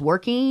and is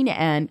working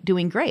and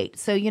doing great.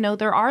 So, you know,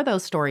 there are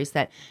those stories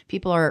that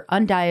people are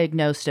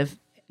undiagnosed of,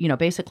 you know,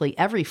 basically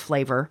every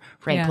flavor,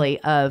 frankly,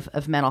 of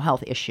mental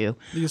health issue.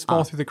 You just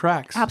fall through the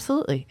cracks.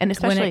 Absolutely. And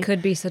especially when it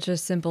could be such a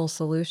simple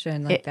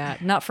solution like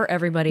that. Not for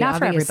everybody, not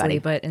for obviously, everybody.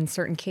 but in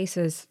certain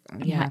cases,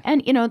 yeah.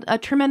 And, you know, a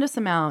tremendous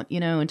amount, you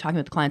know, in talking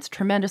with clients,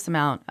 tremendous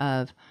amount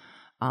of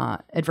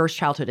adverse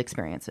childhood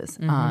experiences.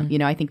 You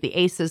know, I think the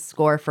ACEs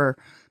score for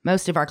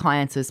most of our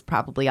clients is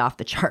probably off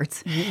the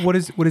charts. What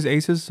is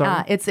ACEs?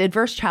 Sorry. It's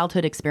adverse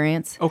childhood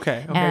experience.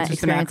 Okay. It's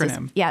just an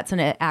acronym. Yeah, it's an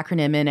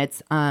acronym, and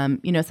it's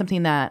you know,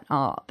 something that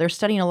they're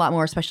studying a lot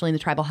more, especially in the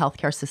tribal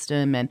healthcare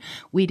system. And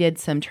we did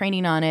some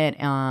training on it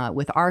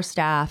with our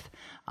staff.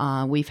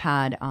 We've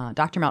had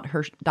Dr. Matt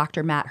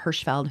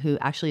Hirschfeld, who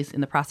actually is in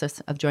the process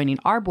of joining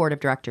our board of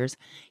directors.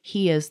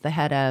 He is the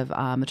head of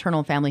maternal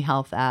and family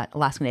health at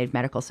Alaska Native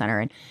Medical Center,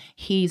 and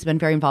he's been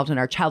very involved in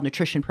our child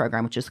nutrition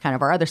program, which is kind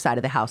of our other side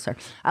of the house. Or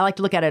I like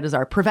to look at it as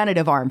our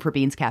preventative arm for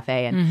Beans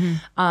Cafe,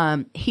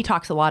 and he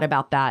talks a lot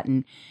about that.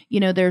 And you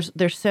know, there's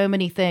so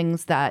many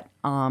things that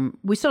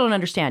we still don't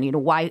understand. You know,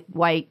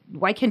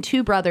 why can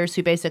two brothers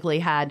who basically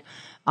had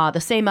the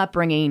same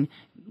upbringing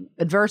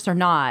adverse or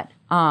not,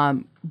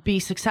 be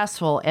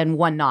successful and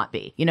one not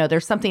be.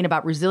 There's something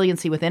about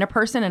resiliency within a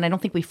person, and I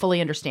don't think we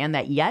fully understand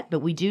that yet, but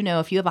we do know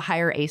if you have a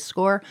higher ACE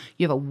score,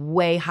 you have a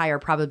way higher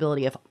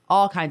probability of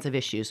all kinds of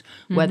issues,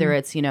 whether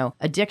it's,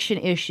 addiction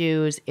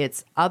issues,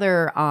 it's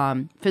other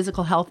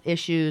physical health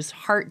issues,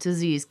 heart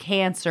disease,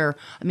 cancer,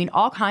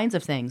 all kinds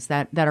of things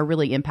that are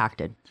really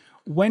impacted.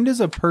 When does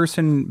a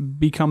person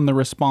become the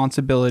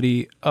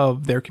responsibility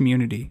of their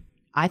community?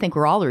 I think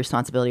we're all the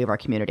responsibility of our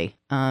community.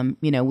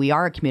 We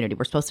are a community.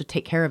 We're supposed to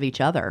take care of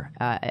each other.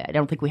 I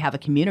don't think we have a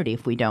community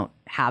if we don't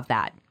have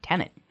that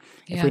tenet,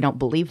 if we don't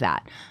believe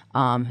that.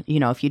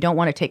 If you don't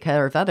want to take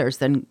care of others,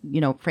 then,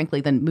 frankly,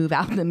 then move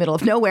out in the middle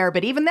of nowhere.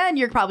 But even then,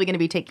 you're probably going to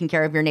be taking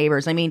care of your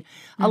neighbors.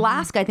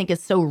 Alaska, I think,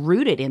 is so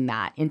rooted in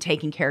that, in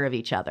taking care of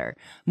each other,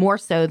 more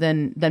so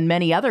than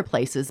many other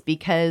places,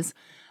 because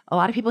a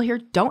lot of people here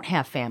don't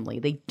have family.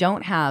 They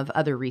don't have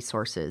other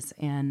resources.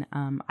 And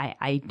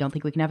I don't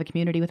think we can have a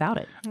community without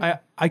it.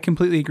 I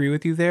completely agree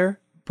with you there,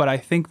 but I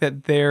think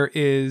that there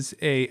is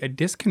a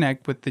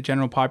disconnect with the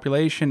general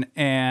population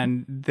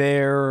and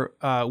their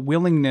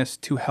willingness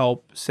to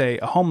help, say,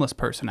 a homeless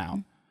person out.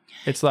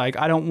 It's like,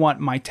 I don't want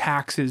my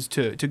taxes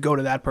to go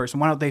to that person.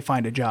 Why don't they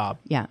find a job?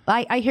 Yeah,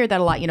 I hear that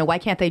a lot. Why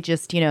can't they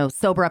just,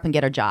 sober up and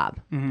get a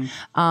job? And,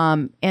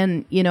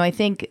 I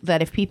think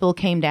that if people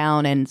came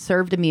down and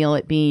served a meal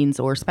at Beans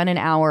or spent an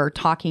hour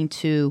talking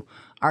to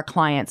our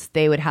clients,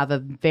 they would have a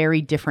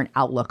very different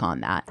outlook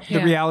on that. The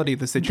reality of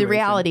the situation. The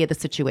reality of the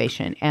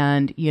situation.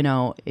 And,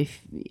 there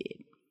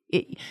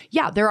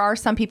are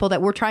some people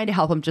that we're trying to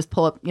help them just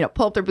pull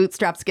up their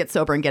bootstraps, get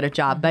sober and get a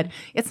job. But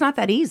it's not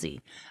that easy.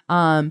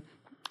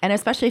 And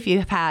especially if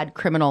you've had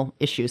criminal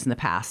issues in the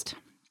past,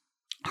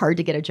 hard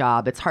to get a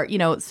job. It's hard,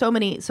 so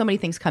many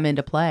things come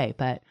into play.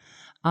 But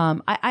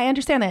I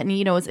understand that. And,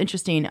 it's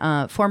interesting.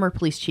 Former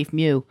Police Chief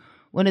Mew,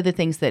 one of the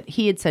things that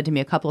he had said to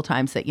me a couple of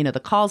times that, the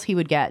calls he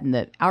would get and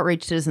the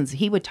outraged citizens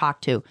he would talk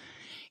to,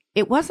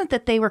 it wasn't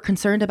that they were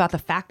concerned about the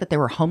fact that there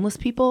were homeless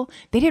people.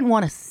 They didn't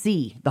want to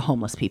see the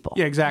homeless people.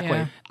 Yeah, exactly.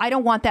 Yeah. I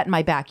don't want that in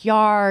my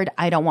backyard.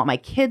 I don't want my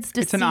kids to see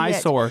it. It's an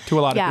eyesore to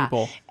a lot of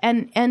people.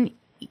 And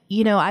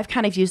I've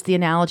kind of used the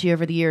analogy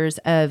over the years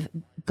of,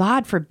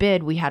 God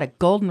forbid we had a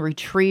golden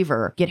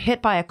retriever get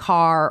hit by a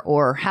car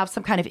or have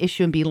some kind of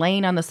issue and be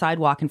laying on the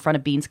sidewalk in front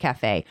of Beans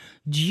Cafe.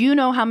 Do you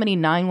know how many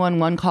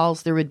 911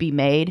 calls there would be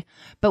made?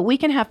 But we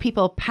can have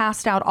people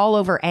passed out all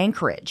over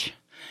Anchorage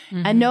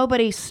and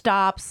nobody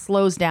stops,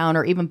 slows down,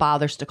 or even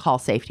bothers to call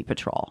safety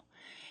patrol.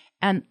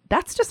 And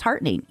that's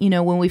disheartening,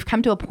 when we've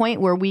come to a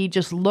point where we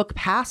just look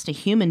past a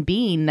human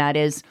being that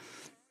is,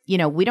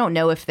 we don't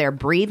know if they're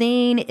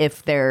breathing,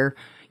 if they're,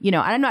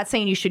 I'm not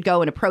saying you should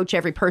go and approach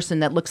every person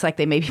that looks like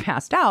they may be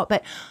passed out,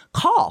 but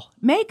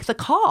make the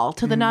call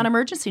to the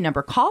non-emergency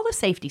number, call the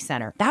safety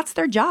center. That's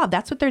their job.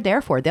 That's what they're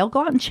there for. They'll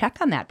go out and check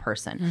on that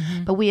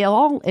person. But we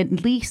all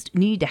at least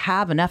need to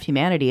have enough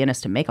humanity in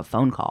us to make a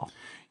phone call.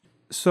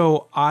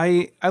 So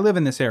I live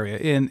in this area,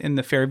 in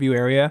the Fairview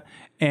area.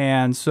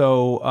 And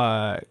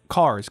so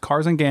cars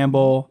on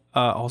Gamble,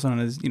 also known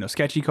as,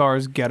 sketchy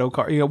cars, ghetto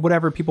car,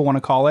 whatever people want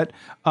to call it.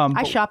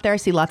 I shop there. I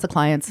see lots of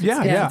clients.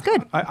 Yeah. It's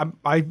good.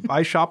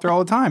 I shop there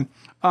all the time.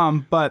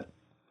 But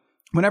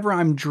whenever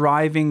I'm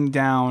driving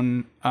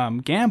down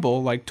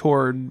Gamble, like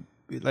toward,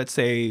 let's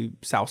say,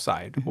 South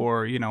Side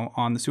or,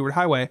 on the Seward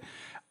Highway,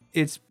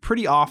 it's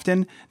pretty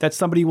often that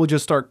somebody will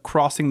just start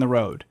crossing the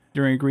road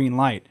during a green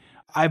light.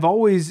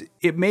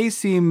 It may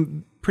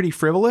seem pretty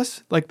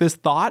frivolous, like this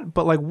thought,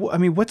 but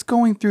what's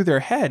going through their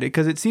head?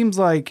 Because it seems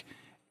like...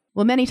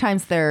 Well, many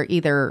times they're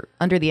either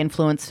under the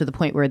influence to the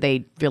point where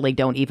they really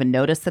don't even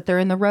notice that they're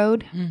in the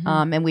road.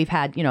 And we've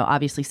had,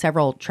 obviously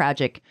several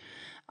tragic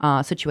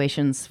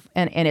situations.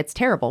 And it's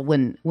terrible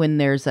when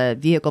there's a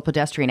vehicle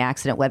pedestrian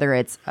accident, whether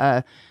it's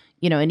an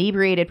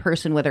inebriated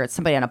person, whether it's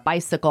somebody on a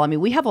bicycle.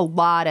 We have a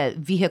lot of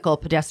vehicle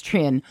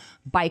pedestrian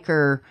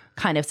biker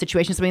kind of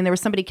situations. There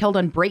was somebody killed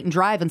on Brayton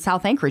Drive in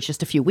South Anchorage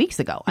just a few weeks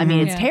ago.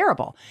 It's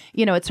terrible.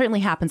 It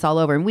certainly happens all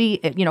over. And we,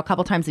 a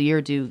couple times a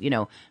year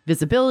do,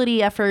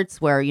 visibility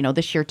efforts where,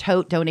 this year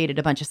Tote donated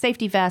a bunch of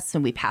safety vests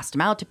and we passed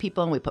them out to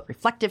people and we put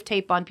reflective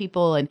tape on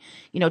people and,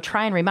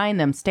 try and remind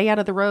them, stay out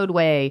of the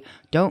roadway.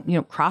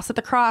 Don't, cross at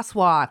the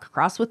crosswalk,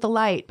 cross with the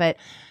light. But,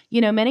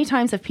 many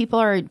times if people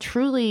are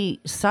truly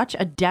such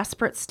a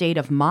desperate state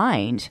of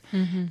mind,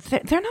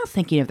 they're not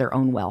thinking of their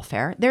own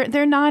welfare.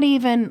 They're not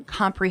even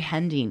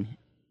comprehending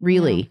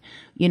really,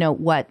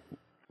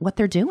 what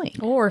they're doing.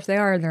 Or if they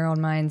are in their own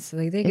minds,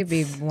 they could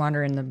be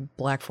wandering the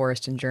Black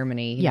Forest in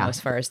Germany, you know, as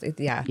far as,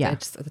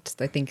 it's,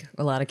 I think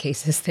a lot of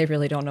cases, they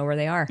really don't know where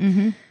they are.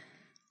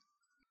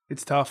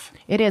 It's tough.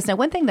 It is. Now,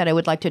 one thing that I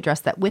would like to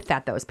address though,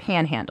 is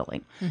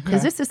panhandling.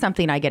 Because this is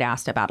something I get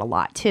asked about a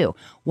lot, too.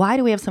 Why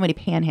do we have so many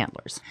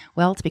panhandlers?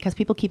 Well, it's because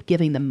people keep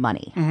giving them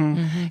money.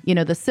 You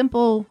know, the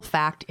simple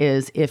fact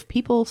is if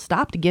people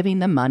stopped giving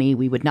them money,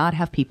 we would not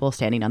have people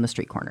standing on the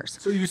street corners.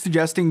 So you're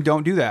suggesting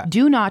don't do that?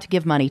 Do not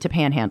give money to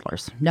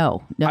panhandlers.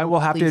 No. I will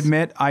have to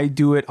admit I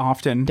do it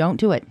often. Don't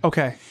do it.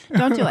 Okay.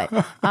 Don't do it.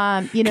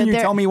 You know, Can you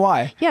tell me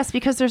why? Yes,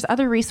 because there's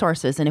other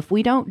resources. And if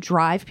we don't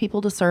drive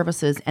people to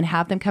services and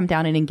have them come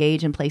down and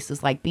engage in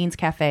places like Beans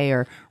Cafe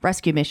or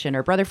Rescue Mission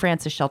or Brother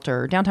Francis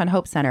Shelter or Downtown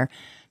Hope Center,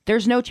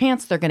 there's no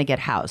chance they're going to get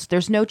housed.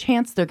 There's no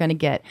chance they're going to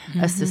get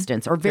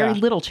assistance, or very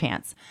little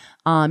chance.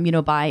 You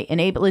know, by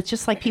it's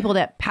just like people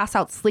that pass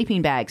out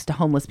sleeping bags to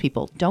homeless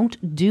people.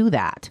 Don't do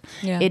that.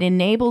 Yeah. It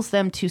enables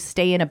them to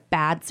stay in a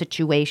bad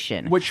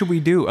situation. What should we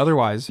do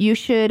otherwise? You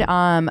should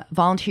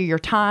volunteer your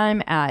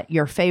time at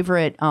your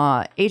favorite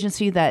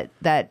agency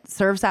that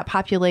serves that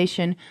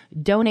population.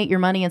 Donate your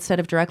money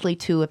instead of directly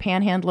to a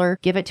panhandler.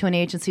 Give it to an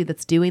agency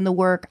that's doing the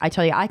work. I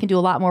tell you, I can do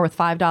a lot more with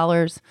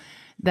 $5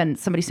 than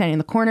somebody standing in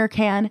the corner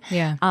can.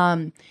 Yeah.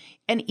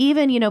 And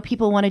even, you know,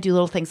 people want to do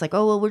little things like,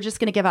 oh, well, we're just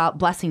going to give out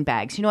blessing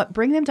bags. You know what?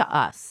 Bring them to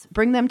us.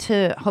 Bring them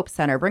to Hope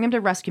Center. Bring them to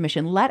Rescue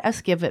Mission. Let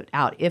us give it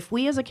out. If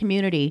we as a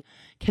community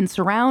can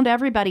surround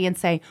everybody and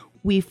say,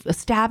 we've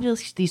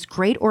established these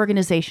great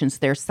organizations.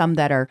 There's some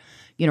that are,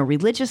 you know,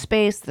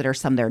 religious-based. There are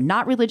some that are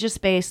not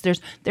religious-based.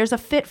 There's a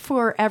fit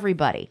for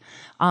everybody.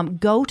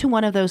 Go to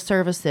one of those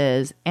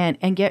services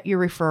and get your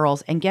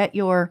referrals and get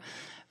your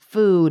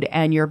food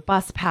and your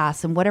bus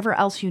pass and whatever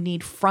else you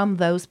need from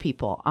those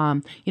people.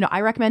 You know,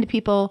 I recommend to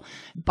people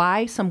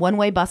buy some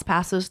one-way bus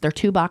passes. They're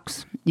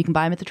 $2. You can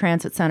buy them at the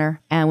transit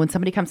center. And when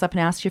somebody comes up and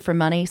asks you for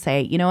money,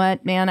 say, you know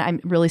what, man, I'm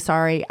really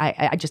sorry.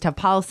 I just have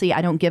policy.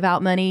 I don't give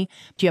out money.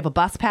 Do you have a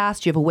bus pass?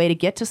 Do you have a way to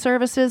get to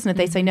services? And if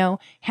they say no,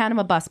 hand them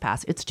a bus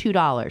pass. It's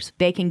 $2.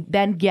 They can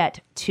then get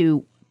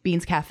to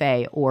Beans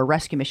Cafe or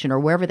Rescue Mission or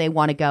wherever they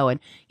want to go,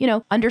 and, you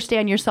know,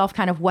 understand yourself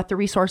kind of what the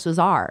resources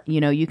are. You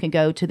know, you can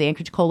go to the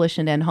Anchorage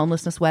Coalition and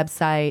Homelessness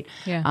website.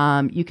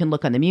 Yeah. You can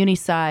look on the Muni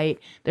site.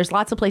 There's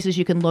lots of places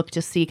you can look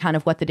to see kind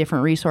of what the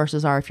different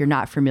resources are if you're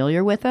not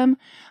familiar with them.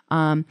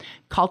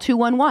 Call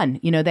 211.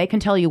 You know, they can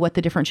tell you what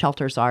the different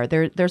shelters are.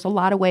 There's a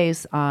lot of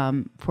ways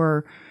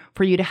for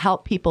you to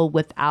help people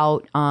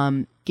without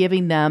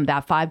giving them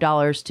that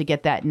 $5 to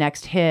get that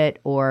next hit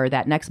or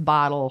that next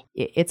bottle.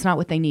 It's not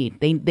what they need.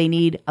 They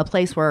need a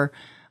place where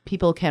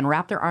people can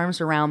wrap their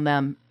arms around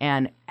them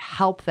and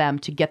help them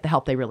to get the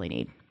help they really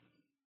need.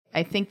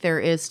 I think there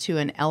is to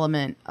an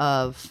element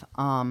of,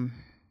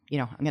 you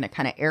know, I'm going to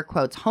kind of air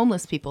quotes,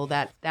 homeless people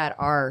that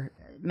are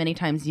many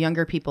times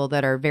younger people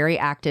that are very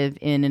active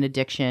in an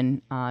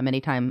addiction,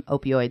 many times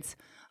opioids.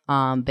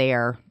 They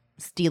are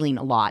stealing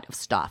a lot of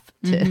stuff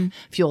to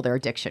fuel their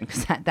addiction,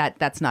 because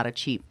that's not a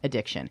cheap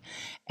addiction.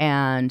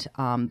 And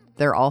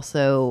they're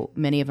also,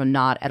 many of them,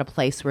 not at a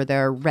place where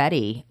they're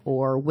ready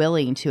or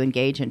willing to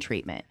engage in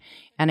treatment.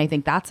 And I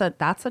think that's a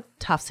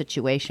tough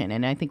situation.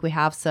 And I think we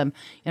have some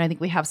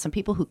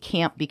people who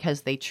camp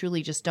because they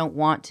truly just don't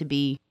want to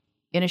be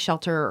in a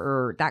shelter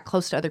or that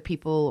close to other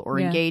people or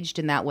engaged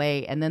in that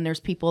way. And then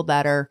there's people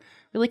that are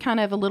really kind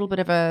of a little bit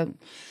of a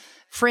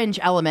fringe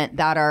element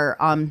that are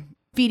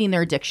feeding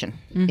their addiction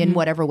in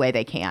whatever way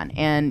they can.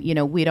 And, you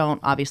know, we don't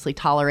obviously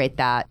tolerate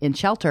that in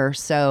shelter,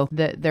 so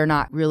they're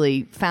not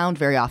really found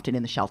very often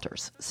in the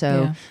shelters.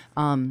 So,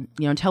 you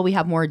know, until we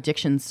have more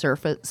addiction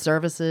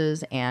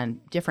services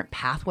and different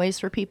pathways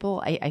for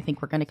people, I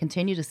think we're going to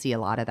continue to see a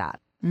lot of that.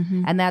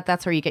 And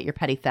that's where you get your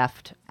petty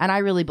theft. And I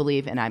really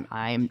believe, and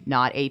I'm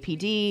not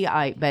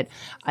APD, but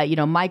you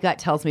know, my gut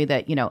tells me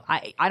that, you know,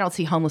 I don't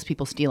see homeless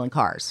people stealing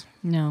cars.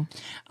 No,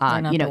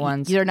 they're not you know, the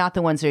ones. They're not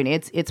the ones doing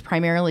it. It's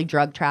primarily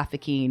drug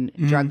trafficking,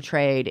 drug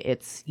trade.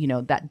 It's, you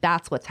know,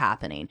 that's what's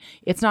happening.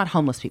 It's not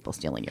homeless people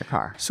stealing your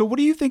car. So what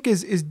do you think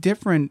is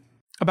different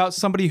about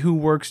somebody who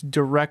works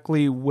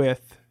directly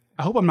with,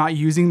 I hope I'm not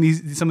using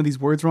some of these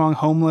words wrong,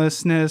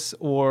 homelessness,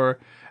 or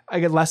I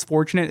get less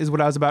fortunate is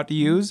what I was about to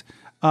use.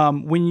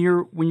 When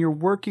you're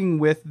working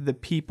with the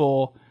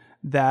people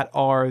that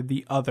are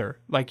the other,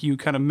 like you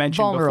kind of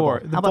mentioned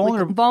before, the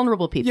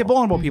vulnerable people. Yeah,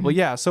 vulnerable people.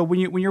 Yeah. So when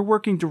you're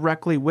working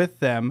directly with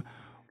them,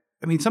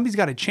 I mean, something's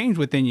got to change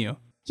within you.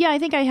 Yeah, I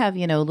think I have,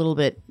 you know, a little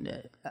bit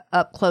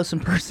up close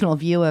and personal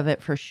view of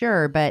it for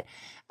sure. But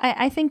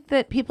I think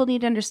that people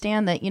need to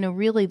understand that, you know,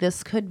 really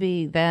this could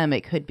be them.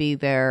 It could be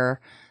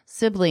their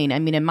sibling. I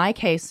mean, in my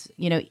case,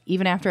 you know,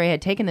 even after I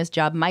had taken this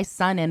job, my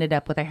son ended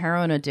up with a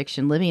heroin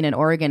addiction, living in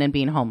Oregon and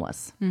being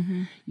homeless.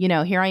 You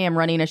know, here I am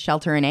running a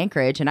shelter in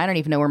Anchorage, and I don't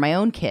even know where my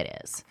own kid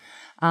is.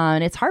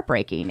 And it's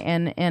heartbreaking.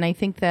 And I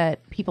think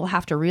that people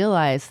have to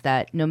realize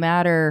that no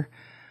matter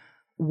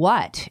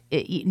what,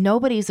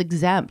 nobody's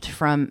exempt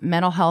from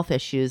mental health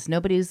issues.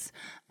 Nobody's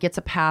gets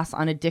a pass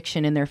on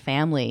addiction in their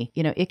family.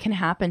 You know, it can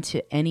happen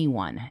to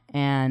anyone.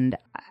 And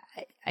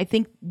I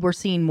think we're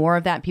seeing more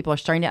of that. People are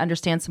starting to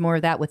understand some more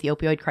of that with the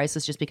opioid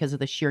crisis just because of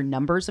the sheer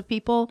numbers of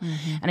people.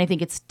 And I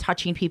think it's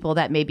touching people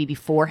that maybe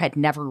before had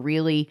never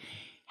really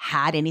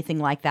had anything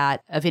like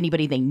that of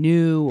anybody they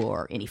knew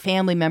or any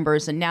family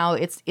members. And now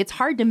it's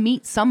hard to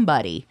meet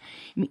somebody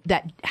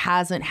that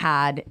hasn't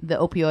had the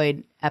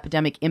opioid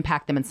epidemic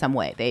impact them in some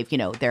way. They've,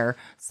 their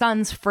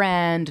son's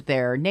friend,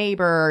 their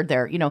neighbor,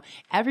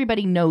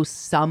 everybody knows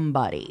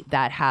somebody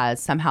that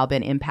has somehow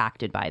been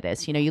impacted by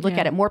this. You look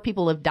at it, more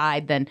people have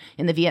died than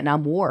in the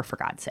Vietnam War, for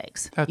God's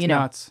sakes. That's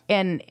nuts.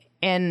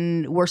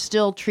 And we're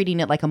still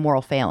treating it like a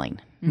moral failing.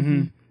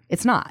 Mm-hmm.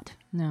 It's not.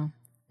 No.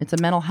 It's a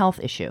mental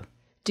health issue.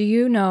 Do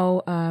you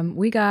know,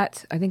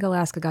 I think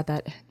Alaska got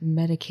that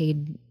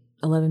Medicaid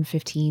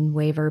 1115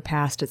 waiver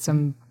passed at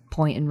some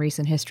point in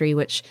recent history,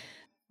 which,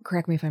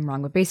 correct me if I'm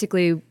wrong, but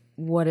basically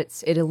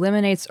it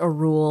eliminates a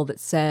rule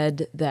that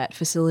said that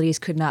facilities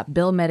could not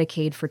bill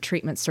Medicaid for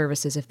treatment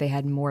services if they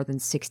had more than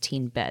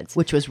 16 beds.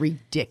 Which was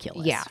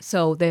ridiculous. Yeah.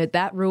 So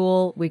that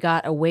rule, we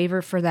got a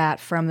waiver for that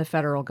from the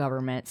federal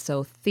government.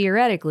 So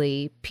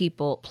theoretically,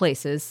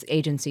 places,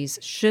 agencies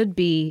should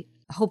be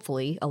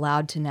hopefully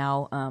allowed to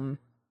now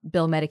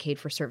bill Medicaid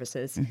for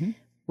services,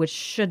 which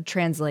should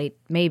translate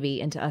maybe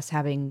into us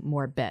having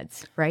more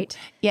beds, right?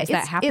 Yeah, is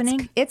that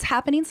happening? It's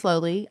happening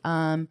slowly.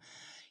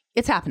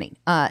 It's happening.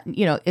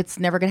 It's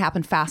never going to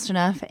happen fast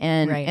enough.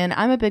 And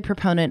I'm a big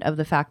proponent of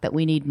the fact that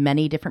we need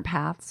many different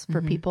paths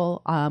for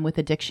people with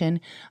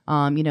addiction.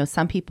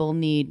 Some people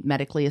need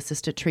medically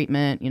assisted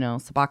treatment,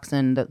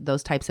 Suboxone,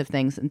 those types of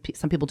things. And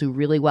some people do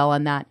really well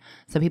on that.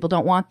 Some people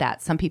don't want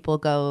that. Some people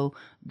go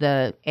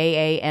the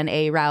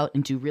AA route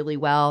and do really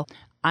well.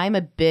 I'm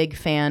a big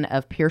fan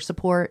of peer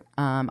support.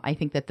 I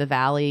think that the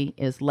Valley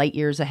is light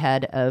years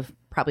ahead of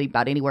probably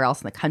about anywhere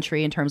else in the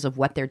country in terms of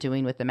what they're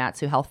doing with the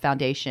Mat-Su Health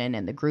Foundation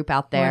and the group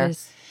out there.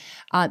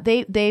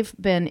 They've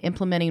been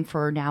implementing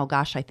for now,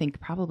 I think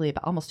probably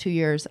about almost 2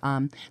 years,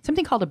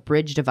 something called a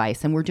bridge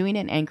device. And we're doing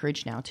it in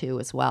Anchorage now too,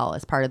 as well,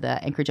 as part of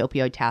the Anchorage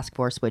Opioid Task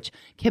Force, which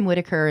Kim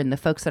Whitaker and the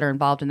folks that are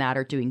involved in that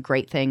are doing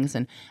great things.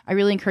 And I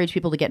really encourage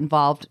people to get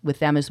involved with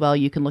them as well.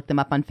 You can look them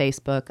up on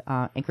Facebook,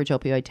 Anchorage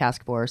Opioid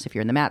Task Force. If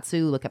you're in the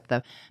Mat-Su, look up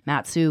the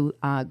Mat-Su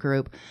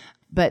group.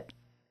 But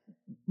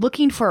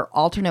looking for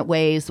alternate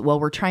ways while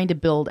we're trying to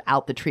build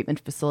out the treatment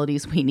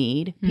facilities we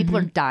need. People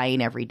are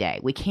dying every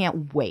day. We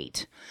can't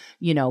wait,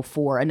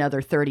 for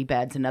another 30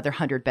 beds, another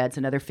 100 beds,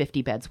 another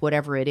 50 beds,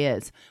 whatever it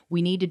is.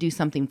 We need to do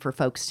something for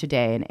folks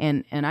today.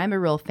 And I'm a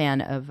real fan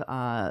of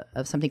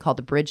something called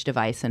the bridge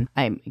device. And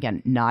I'm,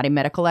 again, not a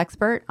medical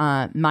expert.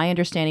 My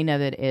understanding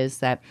of it is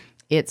that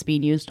it's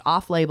being used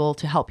off-label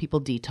to help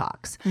people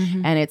detox.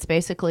 And it's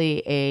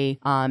basically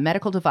a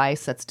medical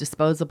device that's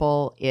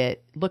disposable.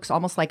 It looks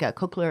almost like a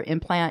cochlear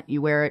implant.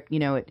 You wear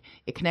it,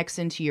 it connects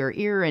into your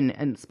ear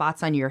and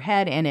spots on your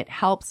head, and it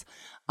helps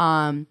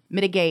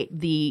mitigate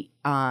the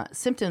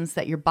symptoms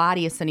that your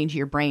body is sending to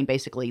your brain,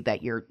 basically,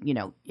 that you're,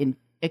 in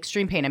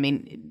extreme pain. I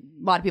mean,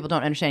 a lot of people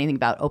don't understand anything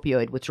about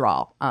opioid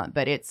withdrawal,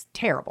 but it's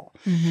terrible.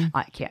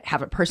 I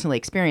haven't personally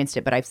experienced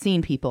it, but I've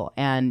seen people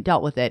and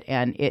dealt with it,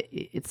 and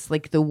it's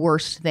like the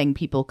worst thing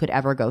people could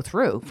ever go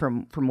through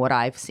from what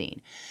I've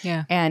seen.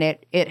 Yeah, and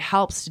it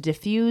helps to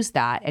diffuse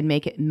that and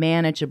make it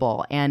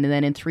manageable. And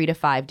then in 3 to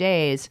 5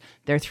 days,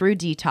 they're through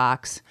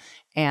detox.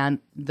 And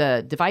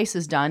the device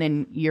is done,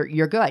 and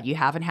you're good. You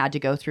haven't had to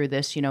go through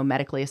this,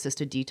 medically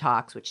assisted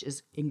detox, which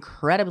is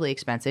incredibly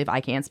expensive. I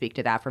can't speak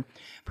to that from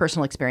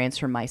personal experience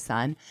from my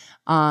son.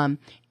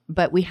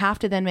 But we have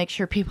to then make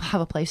sure people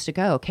have a place to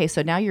go. Okay,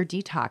 so now you're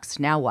detoxed.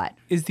 Now what?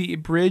 Is this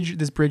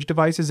bridge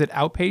device, is it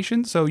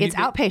outpatient? So it's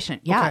outpatient.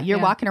 Yeah, okay. You're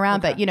walking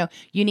around, but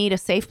you need a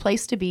safe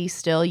place to be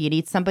still. You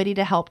need somebody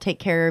to help take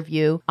care of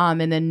you.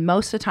 And then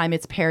most of the time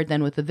it's paired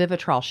then with the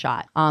Vivitrol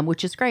shot,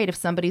 which is great if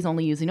somebody's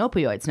only using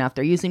opioids. Now, if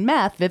they're using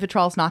meth,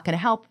 Vivitrol is not going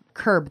to help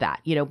curb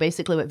that.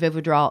 Basically what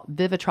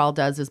Vivitrol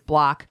does is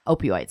block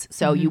opioids.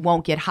 So you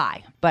won't get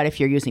high. But if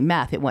you're using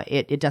meth,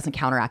 it doesn't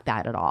counteract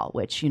that at all,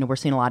 which, we're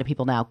seeing a lot of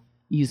people now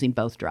using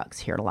both drugs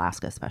here in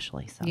Alaska,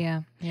 especially. So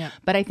yeah.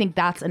 But I think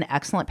that's an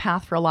excellent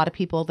path for a lot of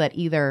people that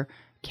either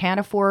can't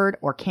afford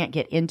or can't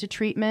get into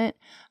treatment.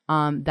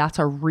 That's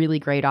a really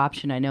great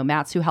option. I know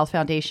Mat-Su Health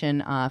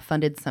Foundation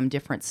funded some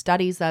different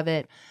studies of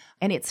it,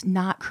 and it's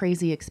not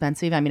crazy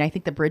expensive. I mean, I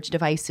think the bridge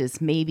device is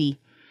maybe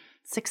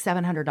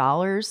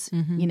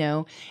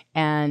 $600-700,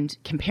 and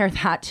compare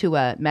that to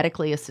a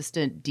medically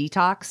assisted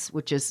detox,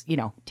 which is,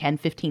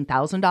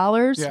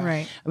 $10,000-15,000. Yeah.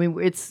 Right. I mean,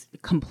 it's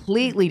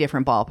completely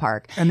different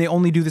ballpark. And they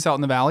only do this out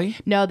in the Valley?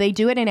 No, they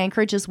do it in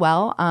Anchorage as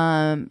well.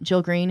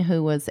 Jill Green,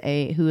 who is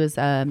I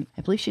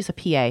believe she's a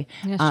PA.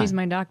 Yeah, she's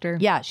my doctor.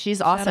 Yeah, she's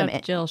Shout awesome. out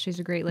to Jill, she's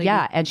a great lady.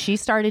 Yeah, and she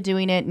started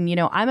doing it, and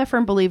I'm a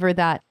firm believer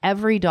that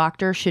every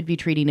doctor should be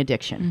treating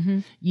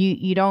addiction.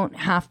 You don't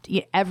have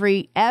to.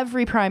 Every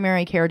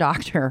primary care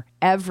doctor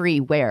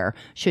everywhere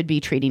should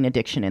be treating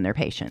addiction in their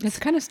patients. It's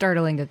kind of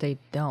startling that they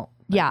don't.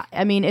 Yeah,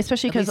 I mean,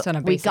 especially At least because on a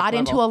we basic got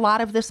into level. a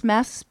lot of this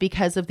mess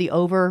because of the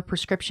over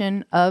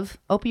prescription of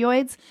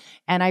opioids.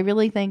 And I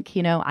really think,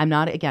 I'm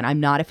not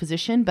a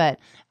physician, but,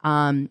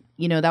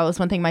 that was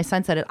one thing my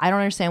son said. I don't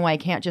understand why I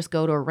can't just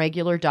go to a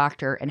regular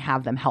doctor and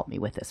have them help me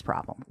with this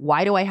problem.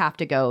 Why do I have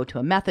to go to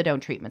a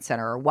methadone treatment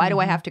center? Or why do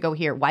I have to go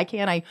here? Why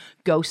can't I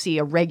go see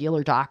a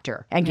regular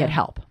doctor and get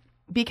help?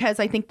 Because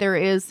I think there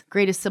is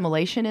great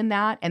assimilation in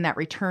that and that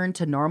return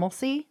to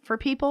normalcy for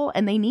people,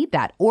 and they need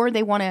that. Or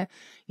they want to,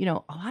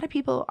 a lot of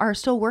people are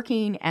still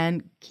working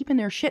and keeping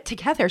their shit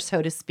together,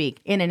 so to speak,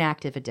 in an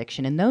active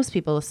addiction. And those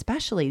people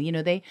especially,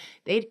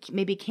 they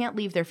maybe can't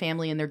leave their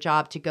family and their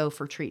job to go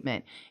for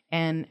treatment.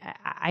 And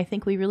I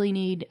think we really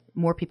need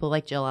more people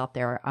like Jill out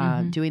there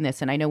doing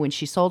this. And I know when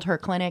she sold her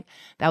clinic,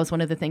 that was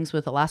one of the things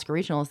with Alaska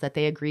Regional is that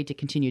they agreed to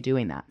continue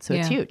doing that. So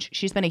it's huge.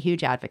 She's been a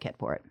huge advocate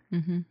for it.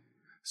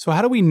 So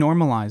how do we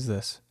normalize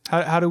this?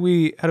 How do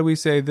we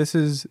say this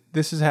is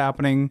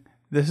happening,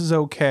 this is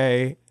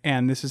okay,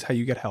 and this is how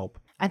you get help?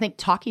 I think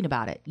talking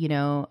about it,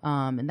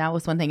 and that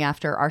was one thing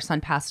after our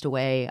son passed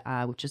away,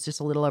 which was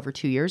just a little over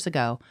 2 years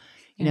ago.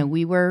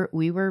 We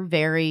were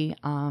very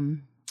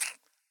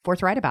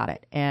forthright about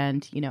it.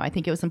 And, I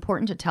think it was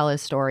important to tell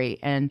his story.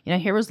 And,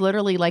 here was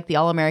literally like the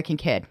all-American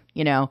kid,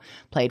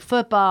 played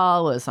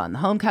football, was on the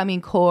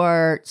homecoming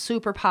court,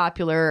 super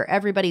popular.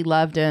 Everybody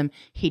loved him.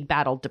 He'd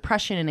battled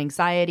depression and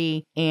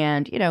anxiety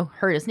and,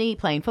 hurt his knee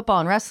playing football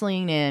and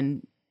wrestling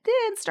and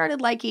then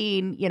started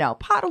liking,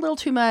 pot a little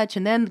too much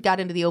and then got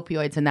into the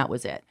opioids and that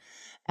was it.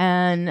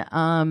 And,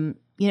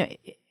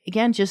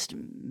 again, just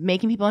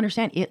making people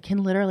understand it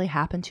can literally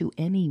happen to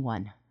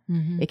anyone.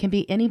 It can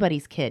be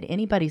anybody's kid,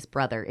 anybody's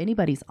brother,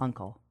 anybody's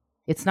uncle.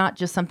 It's not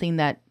just something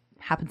that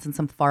happens in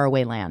some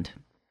faraway land.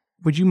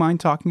 Would you mind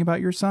talking about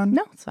your son?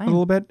 No, it's fine. A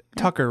little bit?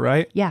 Yeah. Tucker,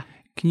 right? Yeah.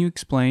 Can you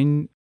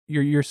explain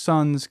your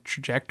son's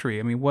trajectory?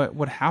 I mean,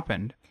 what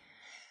happened?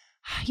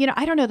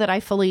 I don't know that I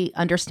fully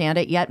understand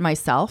it yet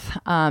myself.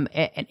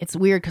 It's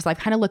weird because I've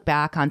kind of looked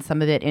back on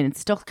some of it and it's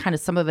still kind of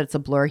some of it's a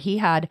blur. He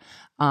had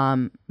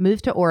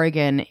moved to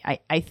Oregon.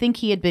 I think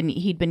he'd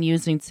been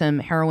using some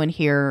heroin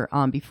here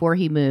before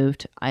he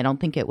moved. I don't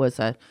think it was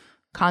a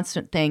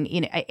constant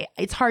thing.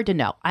 It's hard to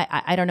know.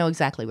 I don't know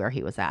exactly where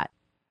he was at.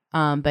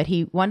 But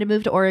he wanted to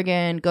move to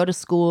Oregon, go to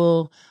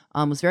school,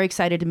 was very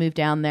excited to move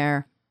down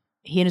there.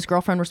 He and his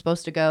girlfriend were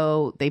supposed to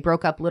go. They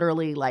broke up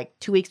literally like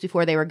 2 weeks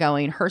before they were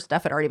going. Her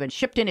stuff had already been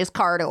shipped in his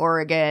car to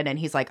Oregon. And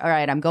he's like, all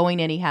right, I'm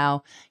going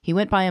anyhow. He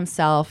went by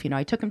himself.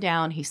 I took him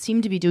down. He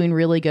seemed to be doing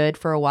really good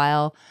for a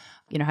while.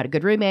 Had a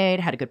good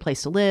roommate, had a good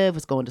place to live,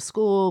 was going to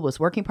school,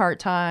 was working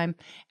part-time.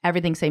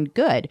 Everything seemed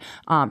good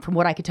from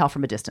what I could tell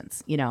from a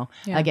distance.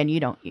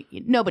 Again,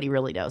 nobody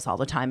really knows all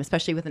the time,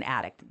 especially with an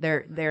addict.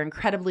 They're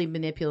incredibly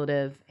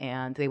manipulative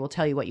and they will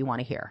tell you what you want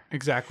to hear.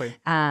 Exactly.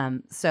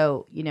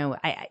 So,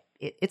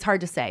 it's hard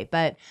to say,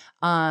 but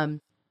I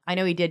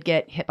know he did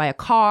get hit by a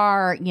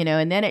car,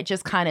 and then it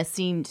just kind of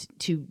seemed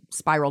to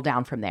spiral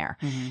down from there.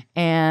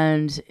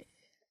 And,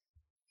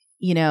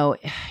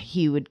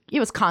 it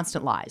was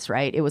constant lies,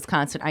 right? It was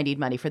constant, I need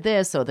money for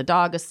this. So the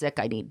dog is sick.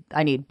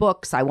 I need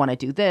books. I want to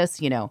do this,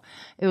 it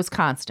was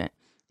constant.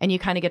 And you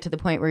kind of get to the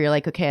point where you're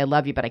like, okay, I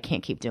love you, but I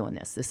can't keep doing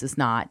this. This is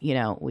not,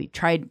 we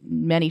tried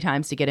many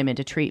times to get him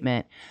into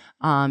treatment.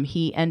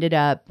 He ended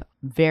up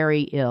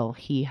very ill.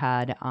 He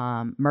had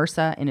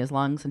MRSA in his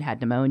lungs and had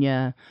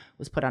pneumonia,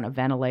 was put on a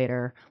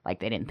ventilator. Like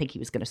they didn't think he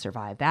was going to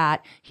survive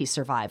that. He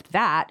survived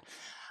that,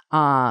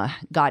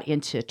 got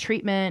into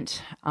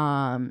treatment.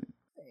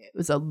 It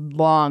was a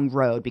long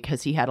road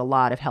because he had a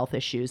lot of health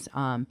issues.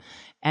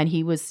 And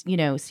he was,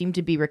 seemed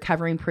to be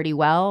recovering pretty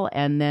well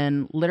and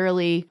then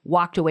literally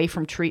walked away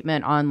from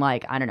treatment on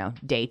like, I don't know,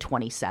 day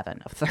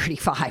 27 of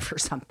 35 or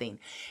something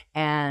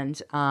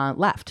and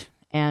left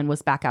and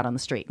was back out on the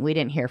street. We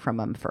didn't hear from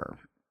him for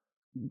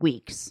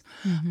weeks.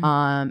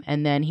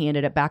 And then he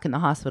ended up back in the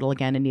hospital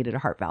again and needed a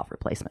heart valve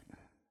replacement.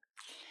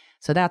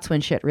 So that's when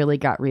shit really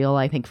got real,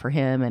 I think, for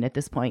him. And at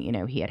this point,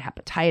 he had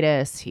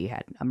hepatitis, he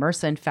had a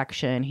MRSA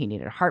infection, he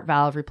needed a heart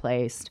valve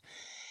replaced.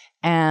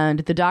 And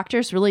the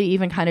doctors really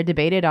even kind of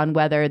debated on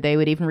whether they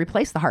would even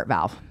replace the heart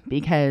valve.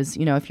 Because,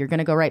 if you're going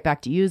to go right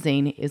back to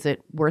using, is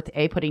it worth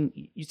putting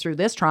you through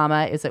this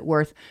trauma? Is it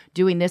worth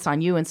doing this on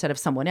you instead of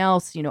someone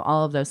else?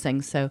 All of those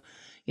things. So,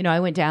 I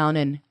went down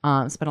and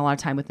spent a lot of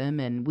time with him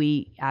and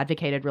we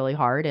advocated really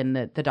hard and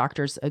the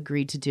doctors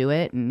agreed to do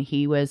it. And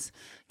he was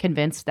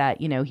convinced that,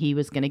 he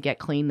was going to get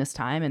clean this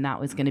time and that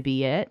was going to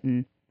be it.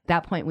 And at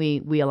that point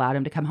we allowed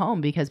him to come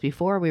home because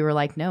before we were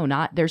like, no,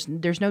 there's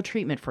no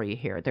treatment for you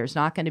here. There's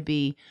not going to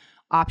be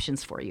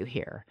options for you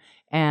here.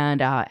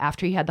 And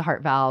after he had the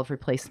heart valve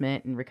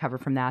replacement and recovered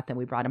from that, then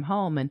we brought him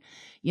home and,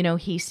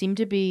 he seemed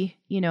to be,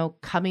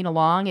 coming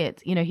along.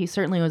 He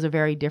certainly was a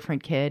very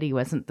different kid. He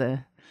wasn't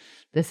the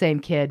same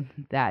kid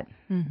that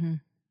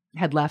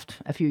had left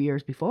a few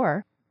years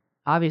before,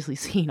 obviously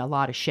seen a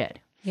lot of shit.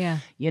 Yeah.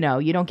 You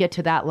don't get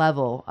to that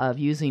level of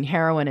using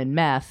heroin and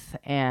meth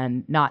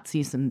and not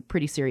see some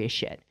pretty serious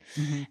shit.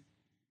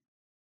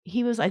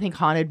 he was, I think,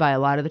 haunted by a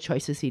lot of the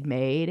choices he'd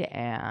made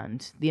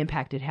and the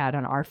impact it had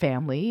on our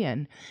family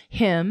and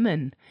him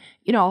and,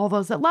 all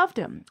those that loved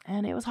him.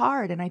 And it was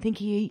hard. And I think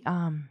he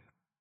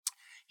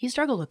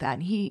struggled with that.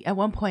 And he, at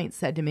one point,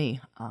 said to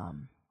me,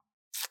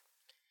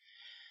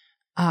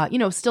 he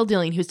was still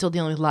dealing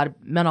with a lot of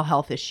mental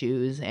health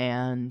issues.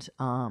 And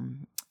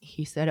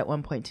he said at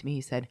one point to me,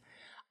 he said,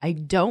 "I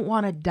don't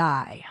want to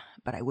die,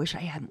 but I wish I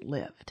hadn't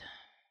lived."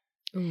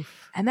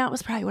 Oof. And that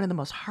was probably one of the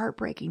most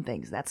heartbreaking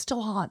things. That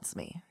still haunts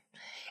me.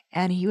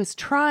 And he was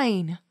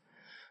trying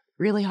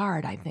really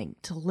hard, I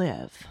think, to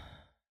live.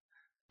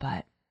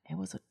 But it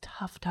was a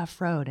tough, tough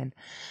road. And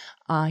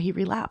he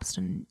relapsed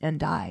and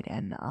died.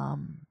 And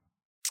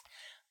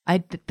I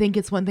think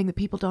it's one thing that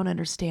people don't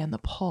understand, the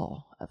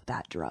pull of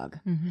that drug.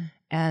 Mm-hmm.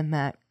 And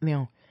that,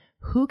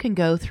 who can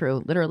go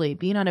through literally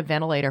being on a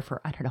ventilator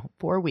for,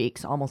 4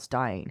 weeks, almost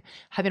dying,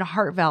 having a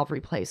heart valve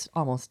replaced,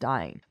 almost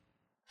dying.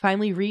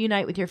 Finally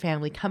reunite with your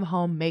family, come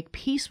home, make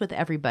peace with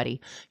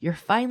everybody. You're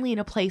finally in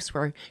a place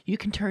where you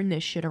can turn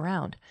this shit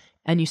around,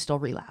 and you still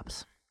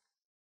relapse.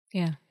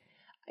 Yeah.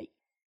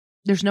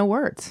 There's no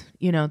words,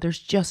 there's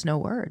just no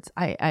words.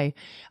 I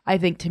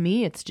think to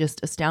me, it's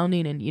just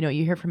astounding. And,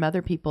 you hear from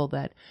other people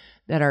that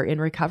are in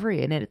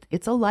recovery, and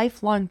it's a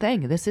lifelong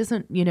thing. This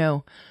isn't,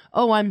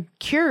 oh, I'm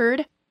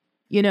cured.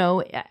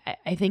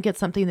 I think it's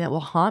something that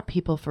will haunt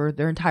people for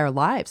their entire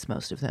lives,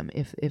 most of them,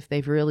 if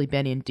they've really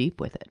been in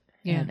deep with it.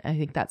 Yeah. And I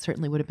think that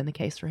certainly would have been the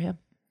case for him.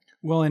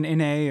 Well, in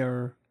NA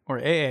or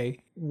AA,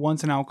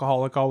 once an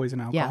alcoholic, always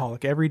an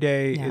alcoholic. Every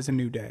day is a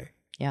new day.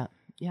 Yeah.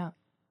 Yeah.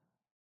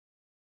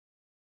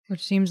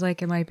 Which seems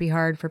like it might be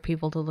hard for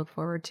people to look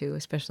forward to,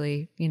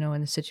 especially, in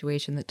the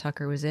situation that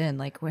Tucker was in.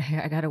 Like,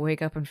 I got to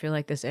wake up and feel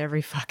like this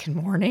every fucking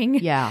morning.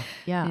 Yeah.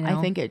 Yeah.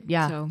 I think it,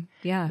 yeah. So,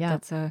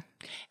 that's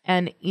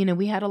And,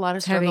 we had a lot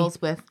of heavy.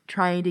 struggles with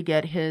trying to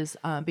get his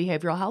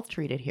behavioral health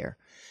treated here.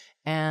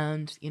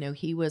 And,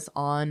 he was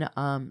on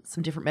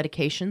some different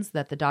medications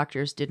that the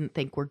doctors didn't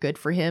think were good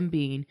for him,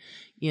 being,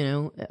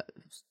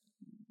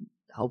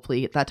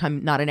 hopefully at that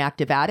time, not an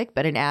active addict,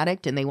 but an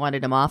addict. And they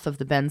wanted him off of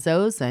the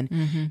benzos.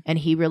 And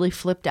he really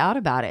flipped out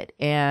about it.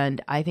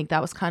 And I think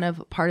that was kind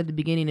of part of the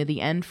beginning of the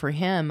end for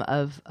him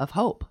of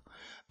hope,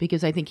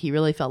 because I think he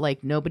really felt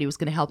like nobody was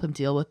going to help him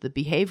deal with the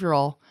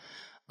behavioral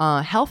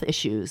health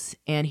issues.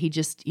 And he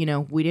just,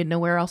 we didn't know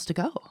where else to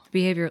go.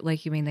 behavior,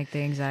 like you mean like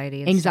the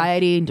anxiety and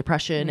And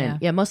depression Yeah.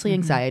 and mostly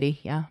anxiety.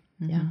 Yeah.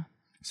 Mm-hmm. Yeah.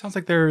 Sounds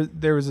like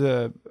there was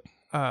a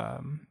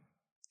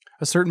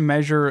certain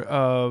measure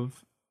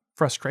of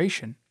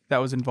frustration that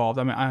was involved.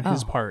 I mean, on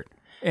his part.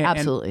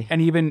 Absolutely.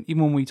 And even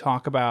when we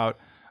talk about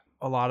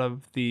a lot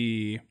of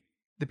the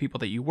people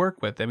that you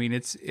work with, I mean,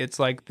 it's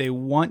like they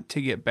want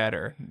to get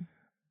better,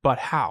 but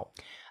how?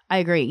 I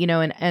agree.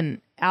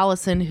 And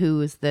Allison,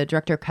 who is the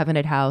director of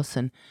Covenant House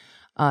and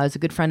is a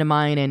good friend of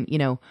mine, and,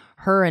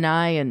 her and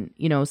I and,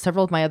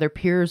 several of my other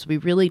peers, we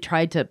really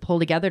tried to pull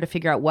together to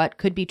figure out what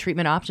could be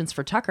treatment options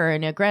for Tucker.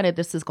 And granted,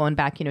 this is going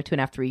back,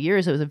 2.5, 3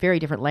 years. It was a very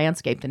different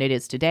landscape than it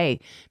is today.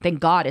 Thank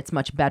God it's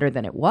much better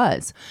than it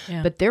was.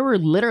 Yeah. But there were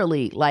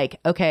literally like,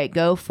 okay,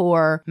 go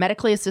for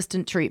medically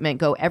assisted treatment,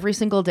 go every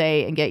single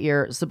day and get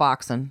your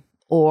Suboxone.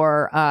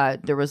 Or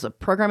there was a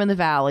program in the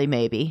Valley,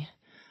 maybe.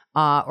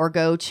 Or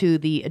go to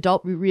the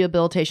Adult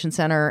Rehabilitation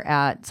Center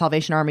at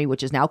Salvation Army,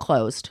 which is now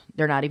closed.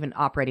 They're not even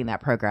operating that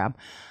program.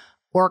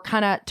 Or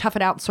kind of tough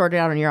it out and sort it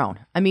out on your own.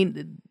 I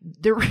mean,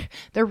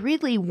 there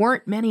really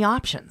weren't many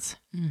options.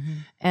 Mm-hmm.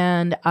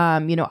 And,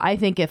 I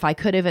think if I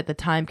could have at the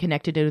time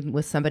connected it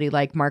with somebody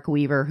like Mark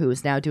Weaver, who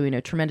is now doing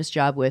a tremendous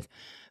job with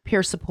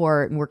peer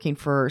support and working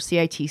for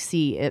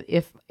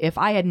CITC, if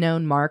I had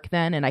known Mark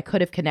then, and I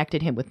could have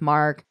connected him with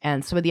Mark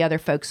and some of the other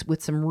folks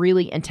with some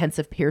really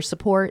intensive peer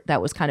support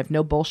that was kind of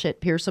no bullshit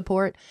peer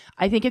support,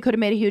 I think it could have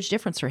made a huge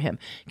difference for him,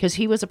 because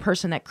he was a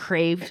person that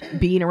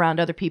craved being around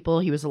other people.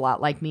 He was a lot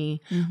like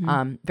me,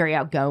 very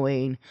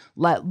outgoing,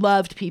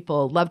 loved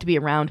people, loved to be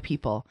around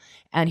people.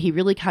 And he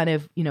really kind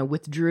of,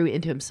 withdrew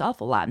into himself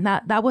a lot. And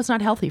that was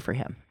not healthy for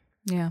him.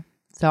 Yeah.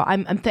 So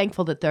I'm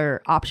thankful that there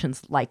are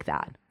options like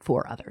that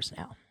for others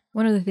now.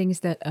 One of the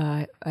things that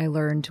I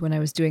learned when I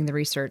was doing the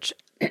research,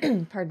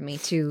 pardon me,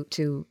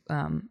 to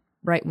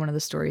write one of the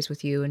stories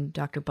with you and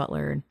Dr.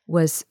 Butler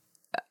was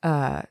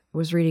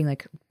reading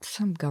like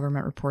some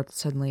government report that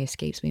suddenly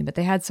escapes me, but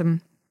they had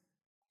some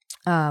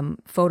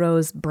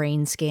photos,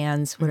 brain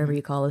scans, whatever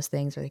you call those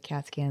things, or the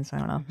CAT scans. I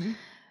don't know. Mm-hmm.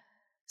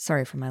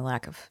 Sorry for my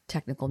lack of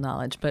technical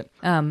knowledge, but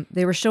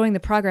they were showing the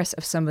progress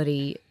of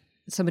somebody's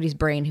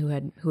brain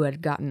who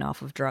had gotten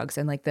off of drugs,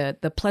 and like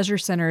the pleasure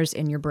centers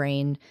in your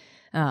brain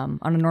on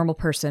a normal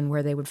person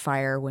where they would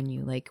fire when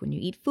you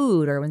eat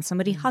food or when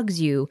somebody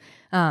hugs you,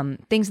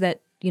 things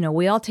that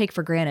we all take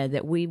for granted,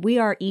 that we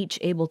are each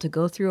able to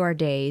go through our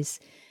days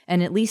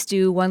and at least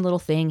do one little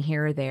thing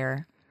here or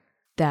there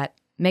that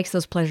makes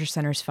those pleasure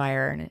centers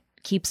fire, and it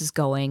keeps us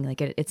going.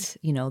 Like it's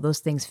those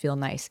things feel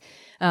nice.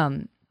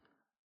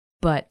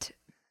 But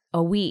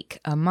a week,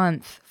 a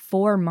month,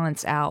 4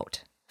 months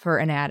out for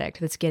an addict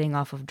that's getting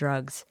off of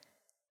drugs,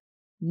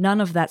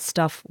 none of that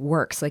stuff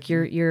works. Like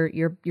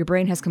your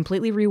brain has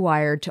completely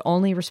rewired to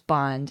only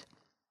respond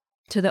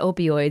to the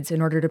opioids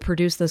in order to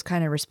produce those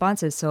kind of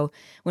responses. So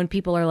when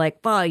people are like,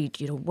 well,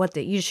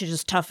 you should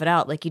just tough it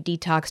out. Like you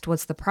detoxed,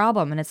 what's the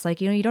problem? And it's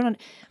like, you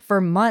don't, for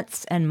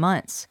months and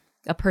months,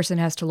 a person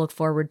has to look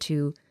forward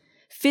to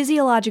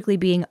physiologically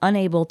being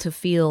unable to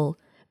feel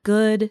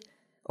good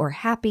or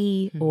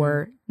happy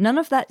or none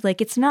of that.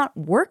 Like it's not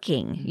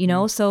working,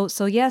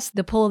 So yes,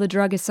 the pull of the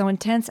drug is so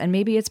intense. And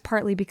maybe it's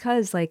partly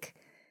because like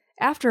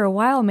after a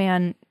while,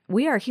 man,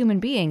 we are human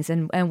beings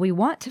and we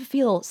want to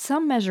feel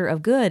some measure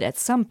of good at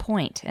some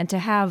point and to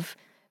have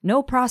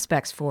no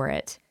prospects for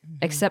it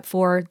except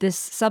for this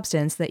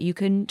substance that you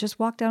can just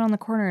walk down on the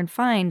corner and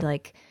find.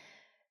 Like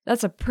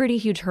that's a pretty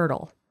huge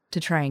hurdle to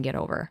try and get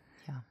over.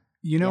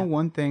 Yeah.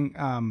 One thing,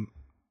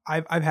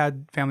 I've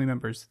had family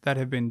members that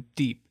have been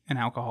deep in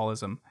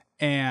alcoholism,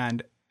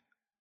 and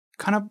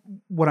kind of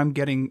what I'm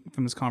getting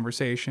from this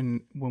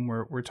conversation when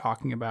we're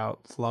talking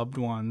about loved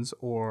ones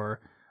or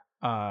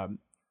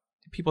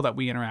people that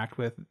we interact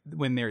with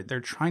when they're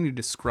trying to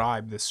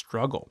describe this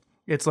struggle.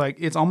 It's like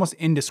it's almost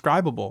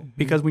indescribable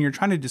because when you're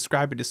trying to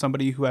describe it to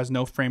somebody who has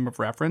no frame of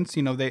reference,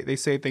 they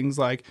say things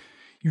like,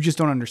 "You just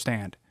don't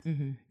understand,"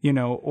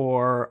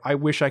 or "I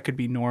wish I could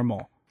be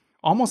normal,"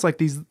 almost like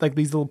these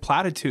little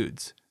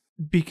platitudes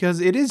because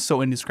it is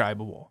so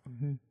indescribable.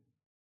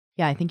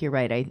 Yeah, I think you're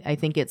right. I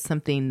think it's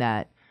something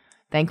that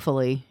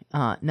thankfully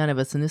none of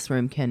us in this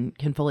room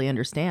can fully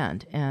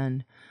understand,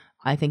 and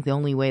I think the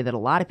only way that a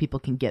lot of people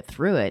can get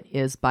through it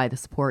is by the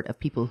support of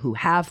people who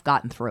have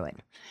gotten through it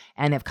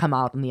and have come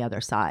out on the other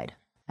side.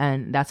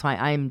 And that's why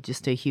I'm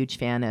just a huge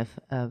fan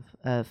of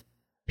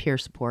peer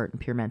support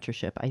and peer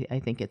mentorship. I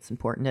think it's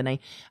important. And I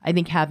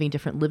think having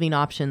different living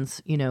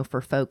options,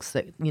 for folks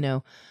that,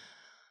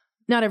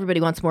 not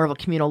everybody wants more of a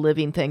communal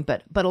living thing,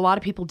 but a lot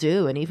of people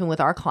do. And even with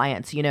our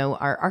clients,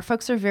 our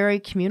folks are very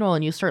communal,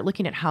 and you start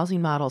looking at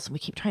housing models and we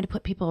keep trying to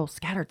put people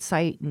scattered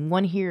site and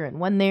one here and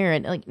one there.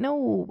 And like,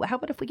 no, how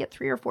about if we get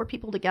 3 or 4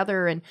 people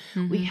together and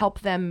we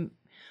help them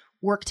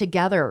work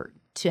together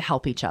to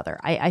help each other?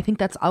 I think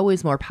that's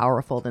always more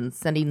powerful than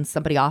sending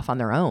somebody off on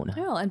their own.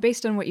 Well, and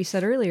based on what you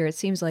said earlier, it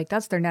seems like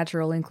that's their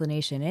natural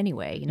inclination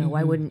anyway.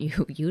 Why wouldn't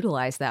you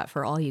utilize that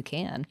for all you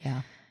can?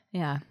 Yeah.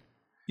 Yeah.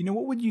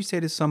 What would you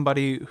say to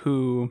somebody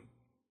who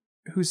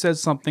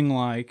says something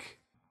like,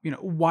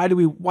 why do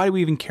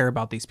we even care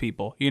about these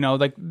people?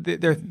 Like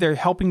they're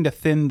helping to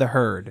thin the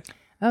herd.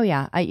 Oh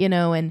yeah,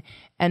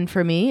 and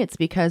for me, it's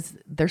because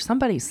they're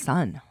somebody's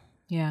son.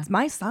 Yeah, it's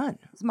my son.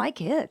 It's my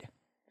kid.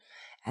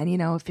 And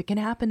if it can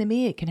happen to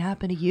me, it can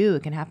happen to you.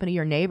 It can happen to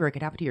your neighbor. It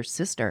can happen to your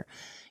sister.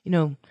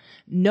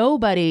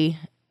 Nobody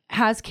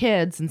has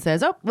kids and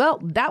says, oh, well,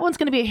 that one's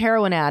going to be a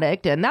heroin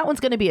addict and that one's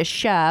going to be a